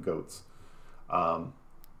 0/1 goats.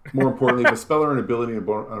 More importantly, if a spell or an ability an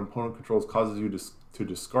opponent controls causes you to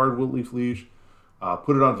discard Wiltleaf Liege,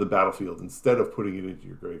 put it onto the battlefield instead of putting it into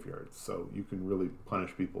your graveyard. So you can really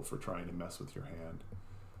punish people for trying to mess with your hand.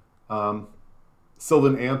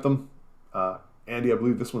 Sylvan Anthem. Andy, I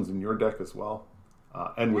believe this one's in your deck as well.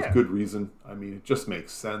 And with good reason. I mean, it just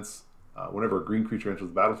makes sense. Whenever a green creature enters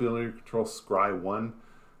the battlefield under your control, scry 1.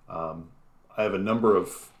 I have a number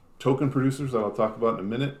of token producers that I'll talk about in a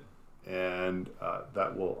minute. And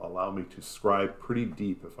that will allow me to scry pretty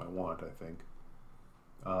deep if I want, I think.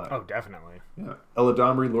 Oh, definitely. Yeah.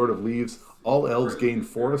 Eladamri, Lord of Leaves. All elves gain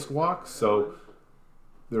Forest Walk, so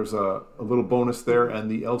there's a little bonus there, and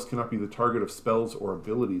the elves cannot be the target of spells or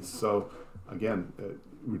abilities. So, again,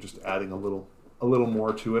 we're just adding a little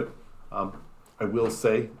more to it. I will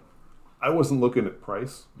say, I wasn't looking at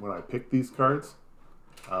price when I picked these cards.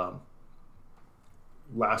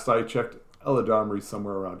 Last I checked, Eladamri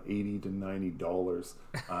somewhere around $80 to $90.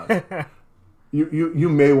 You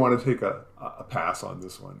may want to take a pass on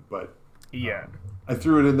this one, but I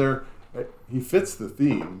threw it in there. He fits the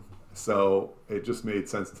theme, so it just made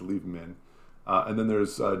sense to leave him in. And then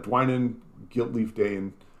there's Dwynen, Guiltleaf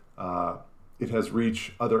Dane. It has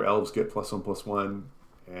reach. Other elves get +1/+1,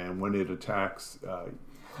 and when it attacks,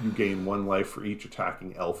 you gain 1 life for each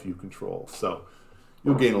attacking elf you control. So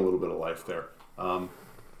you'll gain a little bit of life there.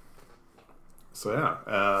 So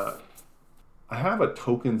I have a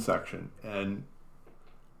token section, and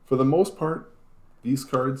for the most part, these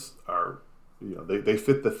cards are, they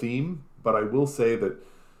fit the theme. But I will say that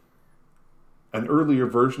an earlier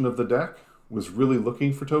version of the deck was really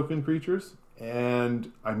looking for token creatures,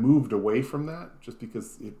 and I moved away from that just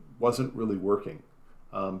because it wasn't really working.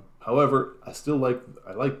 However, I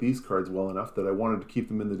like these cards well enough that I wanted to keep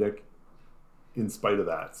them in the deck in spite of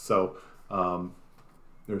that. So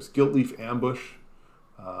there's Guiltleaf Ambush,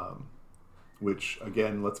 which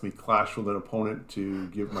again lets me clash with an opponent to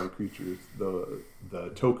give my creatures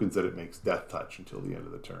the tokens that it makes death touch until the end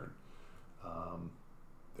of the turn.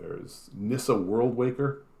 There's Nissa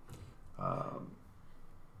Worldwaker.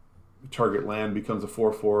 Target land becomes a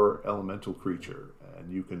 4/4 elemental creature,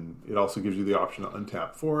 and it also gives you the option to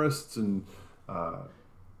untap forests, and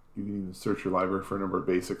you can even search your library for a number of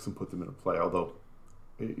basics and put them into play, although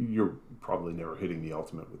you're probably never hitting the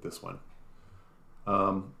ultimate with this one.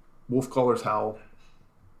 Wolfcaller's Howl.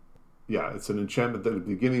 Yeah, it's an enchantment that at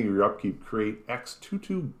the beginning of your upkeep, create X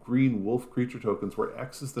 2/2 green wolf creature tokens, where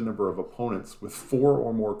X is the number of opponents with 4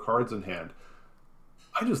 or more cards in hand.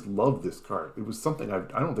 I just love this card. It was something I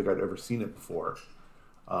don't think I'd ever seen it before.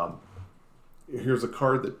 Here's a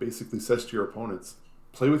card that basically says to your opponents,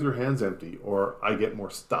 play with your hands empty, or I get more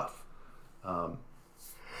stuff.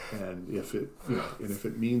 And if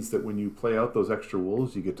it means that when you play out those extra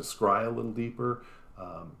wolves, you get to scry a little deeper.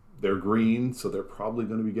 They're green, so they're probably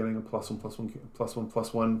going to be getting a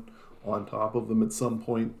 +1/+1/+1/+1 on top of them at some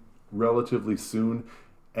point relatively soon.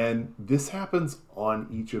 And this happens on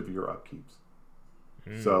each of your upkeeps.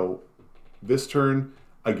 So this turn,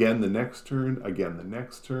 again the next turn, again the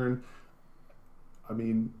next turn. I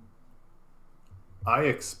mean, I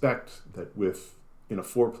expect that in a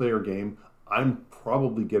 4-player game, I'm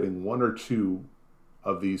probably getting 1 or 2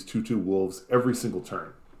 of these 2/2 wolves every single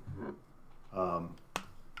turn.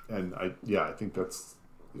 And I think that's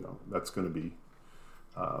going to be.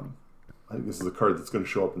 I think this is a card that's going to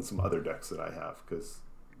show up in some other decks that I have, because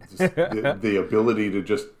the ability to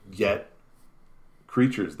just get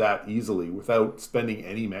creatures that easily without spending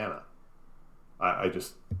any mana.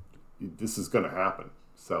 This is going to happen.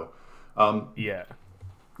 So, yeah.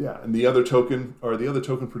 And the other token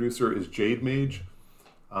producer is Jade Mage.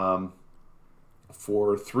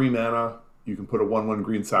 For 3 mana, you can put a 1/1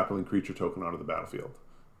 green sapling creature token onto the battlefield.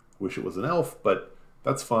 Wish it was an elf, but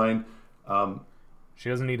that's fine. She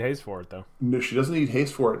doesn't need haste for it, though. No, she doesn't need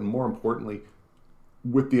haste for it, and more importantly,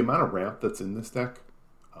 with the amount of ramp that's in this deck,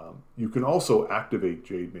 you can also activate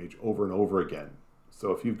Jade Mage over and over again.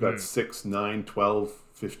 So if you've got 6, 9, 12,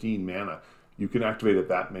 15 mana, you can activate it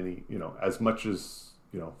that many, as much as,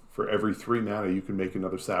 for every 3 mana, you can make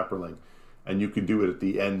another Saproling, and you can do it at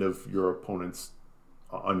the end of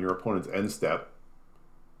on your opponent's end step,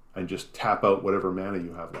 and just tap out whatever mana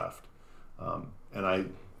you have left. And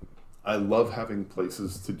I love having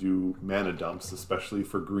places to do mana dumps, especially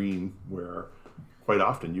for green, where quite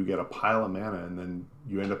often you get a pile of mana and then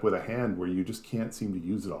you end up with a hand where you just can't seem to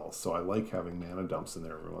use it all. So I like having mana dumps in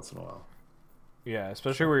there every once in a while. Yeah,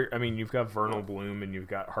 especially where, you've got Vernal Bloom and you've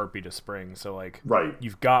got Heartbeat of Spring, so right.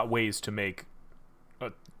 You've got ways to make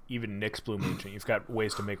even Nyx Bloom Ancient. You've got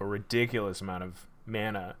ways to make a ridiculous amount of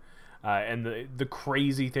mana. And the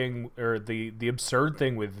crazy thing, or the absurd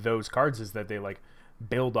thing with those cards is that they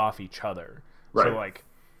build off each other. Right. So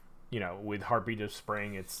with Heartbeat of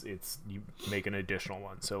Spring, it's you make an additional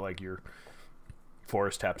one. So your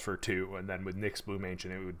Forest taps for 2, and then with Nyx Bloom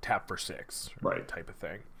Ancient, it would tap for 6, right? Type of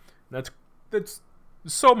thing. That's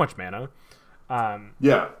so much mana.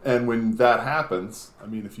 Yeah, and when that happens,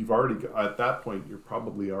 if you've already at that point, you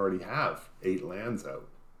probably already have 8 lands out.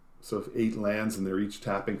 So if 8 lands and they're each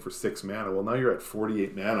tapping for 6 mana, well, now you're at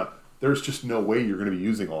 48 mana. There's just no way you're going to be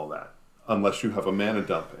using all that unless you have a mana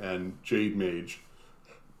dump. And Jade Mage,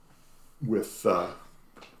 with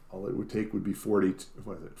all it would take would be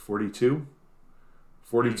 42?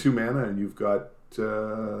 42 mana, and you've got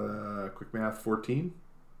quick math, 14.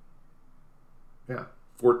 Yeah,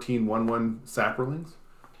 14 1/1 Saprolings.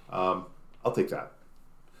 I'll take that.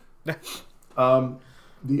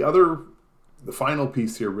 The final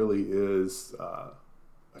piece here really is a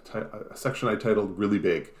section I titled Really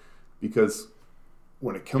Big, because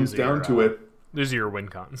when it comes down to it... These are your win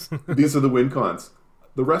cons. These are the win cons.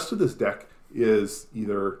 The rest of this deck is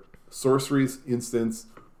either sorceries, instants,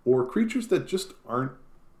 or creatures that just aren't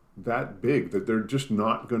that big, that they're just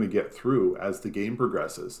not going to get through as the game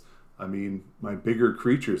progresses. My bigger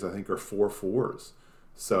creatures, I think, are 4/4s.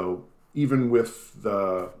 So even with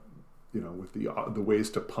the ways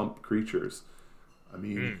to pump creatures, a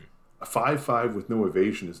 5/5 with no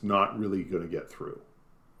evasion is not really going to get through.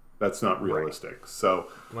 That's not realistic. Right. So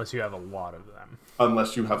unless you have a lot of them.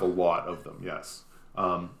 Unless you have a lot of them, yes.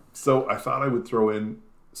 So I thought I would throw in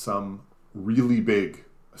some really big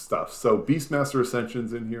stuff. So Beastmaster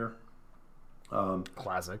Ascension's in here.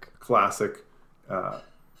 Classic.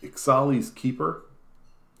 Ixali's Keeper.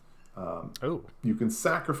 Oh. You can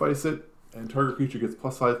sacrifice it, and target creature gets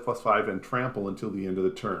 +5/+5 and trample until the end of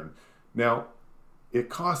the turn. Now, it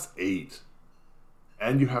costs 8,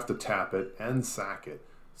 and you have to tap it and sack it.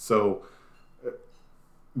 So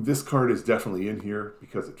this card is definitely in here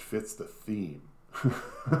because it fits the theme.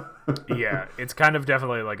 Yeah, it's kind of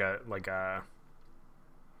definitely like a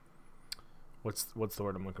what's the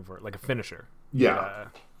word I'm looking for? Like a finisher. Yeah.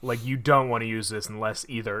 Like you don't want to use this unless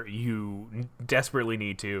either you desperately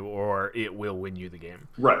need to or it will win you the game.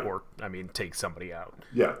 Right. Or, I mean, take somebody out.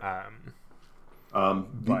 Yeah.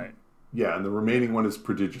 But and the remaining one is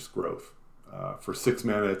Prodigious Growth. For 6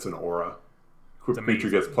 mana, it's an aura. Creature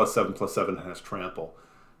gets +7/+7 and has trample.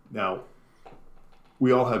 Now,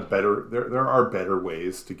 we all have better... There are better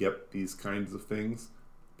ways to get these kinds of things,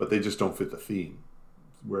 but they just don't fit the theme.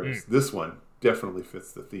 Whereas this one definitely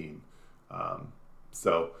fits the theme.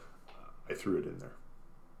 So I threw it in there.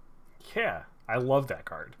 Yeah, I love that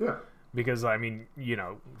card. Yeah. Because, I mean, you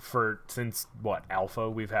know, since Alpha,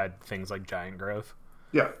 we've had things like Giant Growth.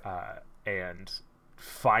 Yeah. And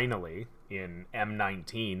finally, in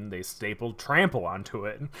M19, they stapled Trample onto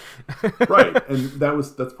it. Right, and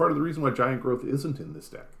that's part of the reason why Giant Growth isn't in this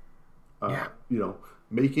deck. Yeah. You know,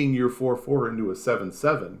 making your 4/4 into a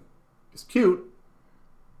 7/7 is cute,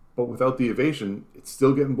 but without the evasion, it's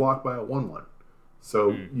still getting blocked by a 1/1.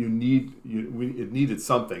 So it needed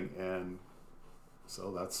something, and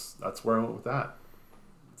so that's where I went with that.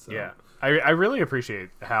 So. Yeah, I really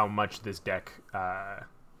appreciate how much this deck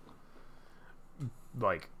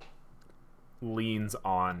leans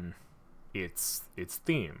on its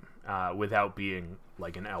theme without being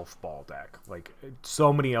like an elf ball deck. Like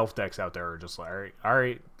so many elf decks out there are just like, all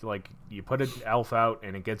right, like you put an elf out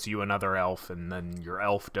and it gets you another elf, and then your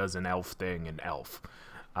elf does an elf thing and elf,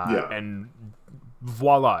 and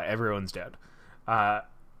voila, everyone's dead. But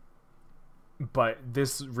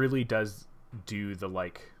this really does do the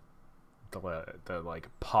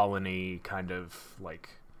polleny kind of like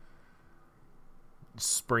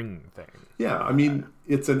spring thing. Yeah, I mean,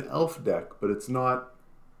 it's an elf deck, but it's not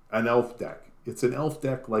an elf deck. It's an elf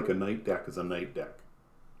deck like a night deck is a night deck.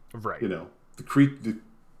 Right. You know, the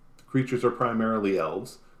creatures are primarily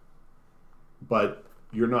elves, but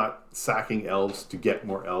you're not sacking elves to get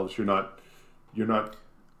more elves. You're not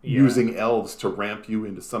using elves to ramp you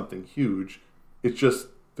into something huge. It's just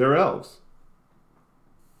they're elves.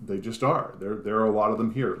 They just are. There are a lot of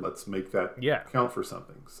them here. Let's make that count for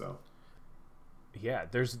something. So yeah,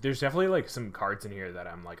 there's definitely like some cards in here that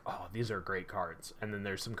I'm like, oh, these are great cards, and then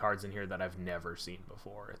there's some cards in here that I've never seen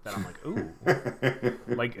before that I'm like, ooh,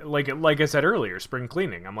 like I said earlier, Spring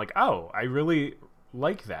Cleaning. I'm like, oh, I really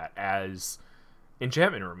like that as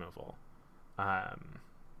enchantment removal. I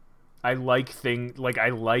like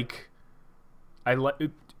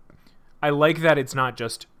that it's not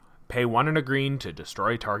just pay 1 and a green to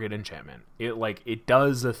destroy target enchantment. It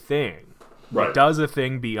does a thing. Right. It does a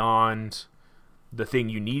thing beyond the thing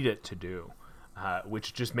you need it to do,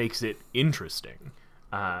 which just makes it interesting.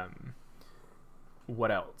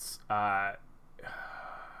 What else? To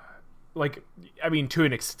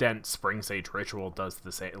an extent, Spring Sage Ritual does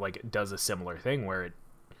the same. Like, does a similar thing where it,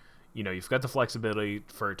 you know, you've got the flexibility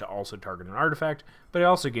for it to also target an artifact, but it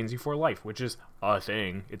also gains you 4 life, which is a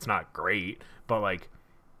thing. It's not great, but like,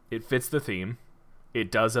 it fits the theme.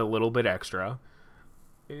 It does a little bit extra.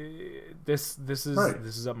 This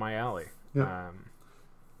is up my alley. Yeah.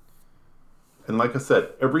 And like I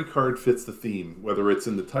said, every card fits the theme, whether it's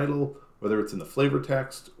in the title, whether it's in the flavor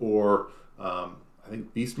text, or I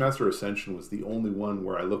think Beastmaster Ascension was the only one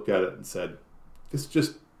where I looked at it and said, it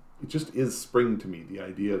just is spring to me. The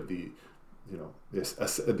idea of the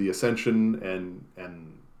ascension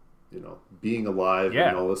and you know, being alive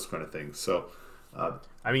and all this kind of thing. So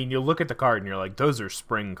I mean, you look at the card and you're like, those are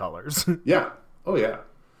spring colors. Yeah. Oh yeah.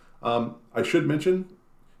 I should mention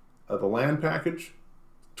the land package: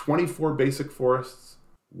 24 basic forests,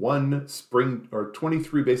 1 spring, or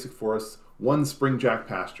 23 basic forests, 1 spring jack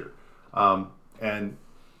pasture, and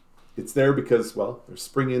it's there because, well, there's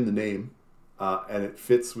spring in the name, and it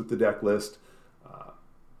fits with the deck list.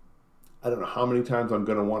 I don't know how many times I'm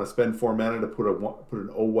going to want to spend 4 mana to put an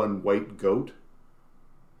 0/1 white goat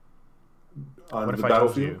on the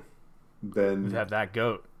battlefield. Then that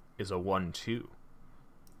goat is a 1/2.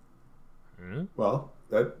 Well,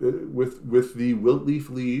 that with the Wiltleaf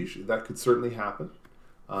Liege, that could certainly happen.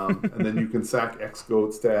 And then you can sack X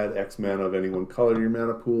goats to add X mana of any one color to your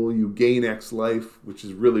mana pool. You gain X life, which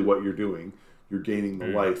is really what you're doing. You're gaining the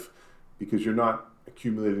life because you're not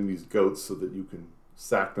accumulating these goats so that you can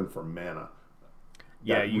sack them for mana.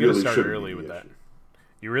 Yeah, That you really got to start shouldn't early be with the that. issue.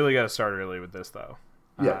 You really got to start early with this, though.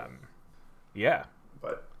 Yeah. Yeah.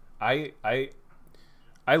 But I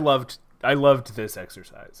loved this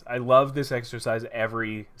exercise. I love this exercise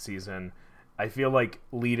every season. I feel like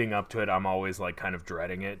leading up to it, I'm always like kind of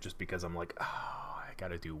dreading it just because I'm like, oh, I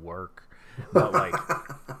gotta do work. But like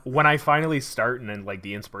when I finally start and then like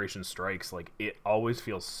the inspiration strikes, like it always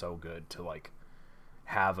feels so good to like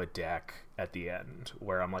have a deck at the end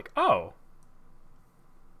where I'm like, oh,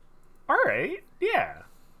 all right, yeah.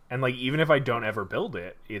 And like even if I don't ever build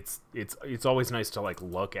it, it's always nice to like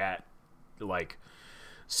look at like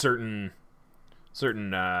certain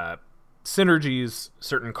synergies,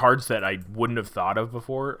 certain cards that I wouldn't have thought of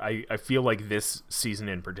before. I feel like this season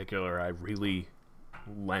in particular, I really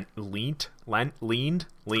leaned. I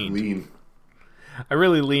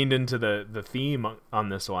really leaned into the theme on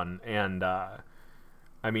this one, and I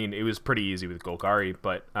mean it was pretty easy with Golgari,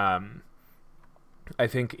 but I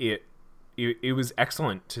think it was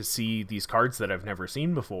excellent to see these cards that I've never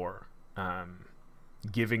seen before,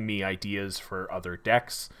 giving me ideas for other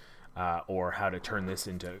decks. Or how to turn this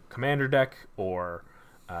into commander deck, or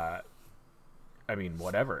I mean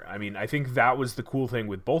whatever. I mean I think that was the cool thing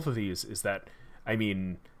with both of these is that I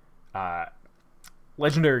mean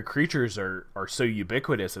legendary creatures are so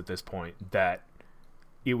ubiquitous at this point that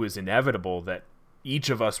it was inevitable that each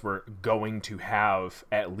of us were going to have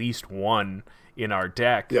at least one in our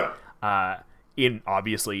deck. In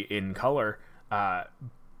obviously in color,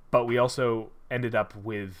 but we also ended up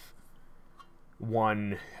with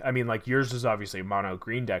one. I mean, like yours is obviously a mono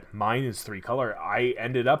green deck. Mine is 3 color. I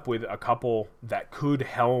ended up with a couple that could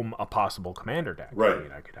helm a possible commander deck. Right. I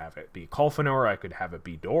mean, I could have it be Kolfinor, I could have it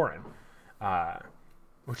be Doran,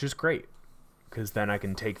 which is great because then I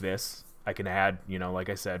can take this. I can add, like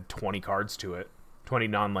I said, 20 cards to it, 20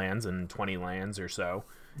 non-lands and 20 lands or so,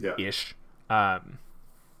 ish.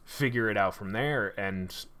 Figure it out from there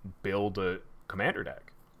and build a commander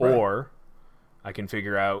deck, right. Or I can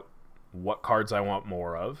figure out what cards I want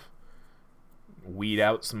more of, weed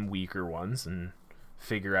out some weaker ones, and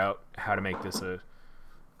figure out how to make this a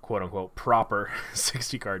quote-unquote proper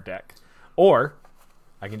 60-card deck. Or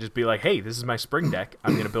I can just be like, hey, this is my spring deck.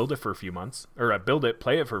 I'm going to build it for a few months. Or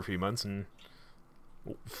play it for a few months, and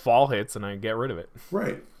fall hits, and I get rid of it.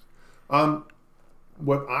 Right.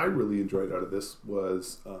 What I really enjoyed out of this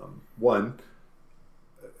was,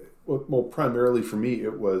 primarily for me,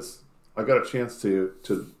 it was I got a chance to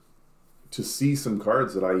see some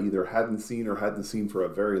cards that I either hadn't seen for a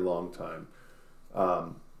very long time.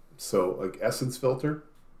 So like Essence Filter,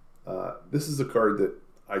 this is a card that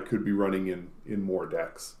I could be running in more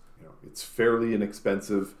decks. It's fairly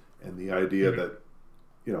inexpensive, and the idea that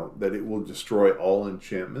that it will destroy all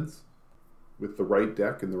enchantments with the right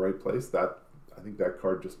deck in the right place, that I think that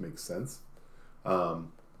card just makes sense.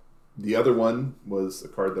 The other one was a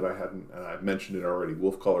card that I hadn't, and I mentioned it already,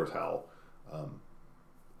 Wolfcaller's Howl.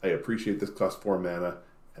 I appreciate this cost 4 mana,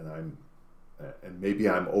 and maybe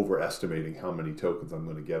I'm overestimating how many tokens I'm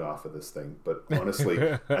going to get off of this thing. But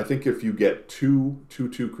honestly, I think if you get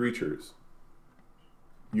 2/2/2 creatures,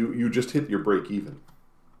 you just hit your break even.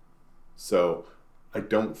 So I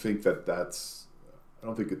don't think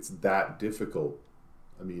it's that difficult.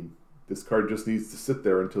 I mean, this card just needs to sit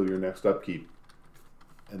there until your next upkeep,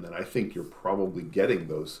 and then I think you're probably getting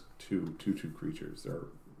those 2/2 creatures.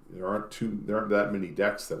 There aren't that many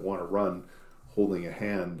decks that want to run holding a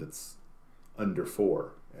hand that's under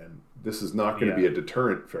 4, and this is not going to be a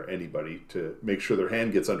deterrent for anybody to make sure their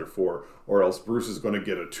hand gets under 4, or else Bruce is going to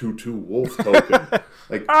get a 2/2 wolf token.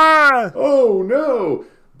 Oh no!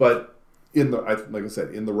 But like I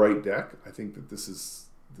said, in the right deck, I think that this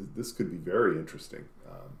could be very interesting.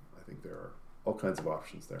 I think there are all kinds of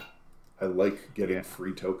options there. I like getting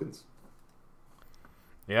free tokens.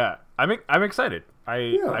 Yeah, I'm excited.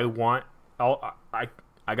 I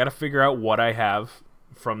got to figure out what I have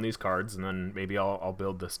from these cards, and then maybe I'll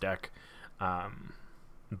build this deck.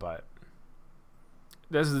 But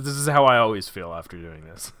this is how I always feel after doing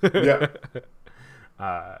this. Yeah.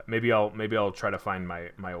 Maybe I'll try to find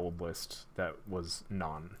my old list that was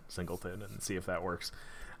non-singleton and see if that works.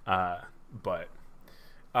 But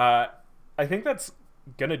I think that's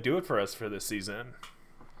gonna do it for us for this season.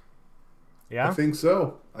 Yeah, I think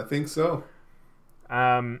so.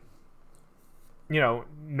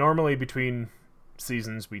 Normally between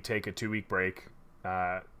seasons we take a 2-week break,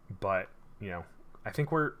 but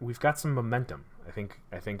we've got some momentum. I think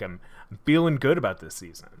I'm feeling good about this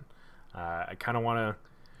season. I kind of want to.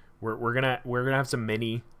 We're gonna have some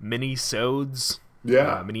mini sods,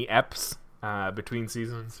 mini eps between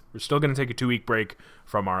seasons. We're still gonna take a 2-week break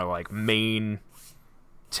from our like main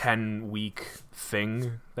 10-week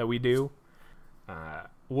thing that we do.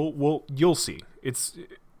 You'll see.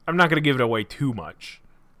 I'm not gonna give it away too much.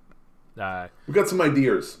 We got some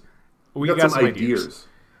ideas. We got some ideas.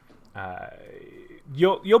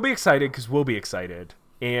 You'll be excited because we'll be excited,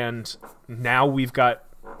 and now we've got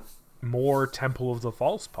more Temple of the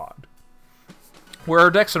False Pod, where our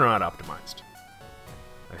decks are not optimized.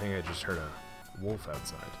 I think I just heard a wolf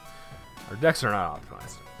outside. Our decks are not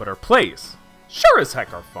optimized, but our plays sure as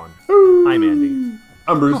heck are fun. I'm Andy.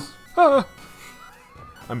 I'm Bruce. I'm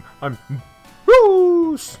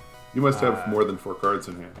Bruce. You must have more than 4 cards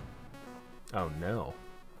in hand. Oh no.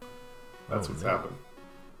 That's what's happened.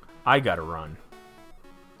 I gotta run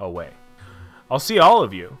away. I'll see all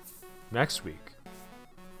of you next week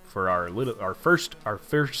for our first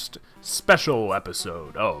special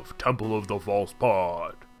episode of Temple of the False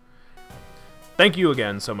Pod. Thank you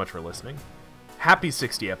again so much for listening. Happy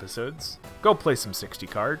 60 episodes. Go play some 60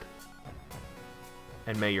 card.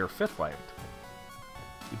 And may your 5th land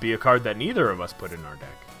be a card that neither of us put in our deck.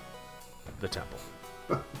 The Temple.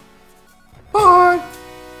 Bye!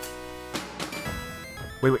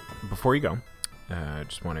 Wait. Before you go, I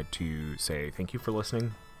just wanted to say thank you for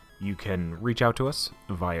listening. You can reach out to us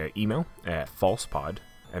via email at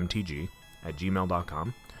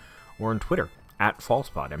falsepodmtg@gmail.com or on Twitter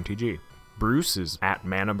 @falsepodmtg. Bruce is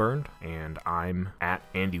 @manaburned, and I'm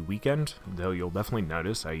 @AndyWeekend, though you'll definitely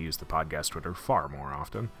notice I use the podcast Twitter far more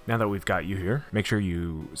often. Now that we've got you here, make sure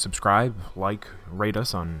you subscribe, like, rate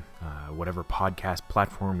us on whatever podcast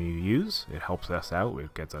platform you use. It helps us out.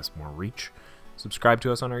 It gets us more reach. Subscribe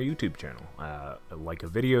to us on our YouTube channel. Like a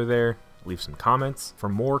video there. Leave some comments for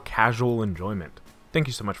more casual enjoyment. Thank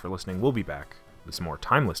you so much for listening. We'll be back with some more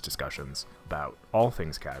timeless discussions about all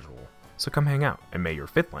things casual. So come hang out, and may your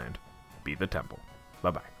 5th land be the Temple.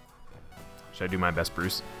 Bye-bye. Should I do my best,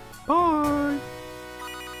 Bruce? Bye!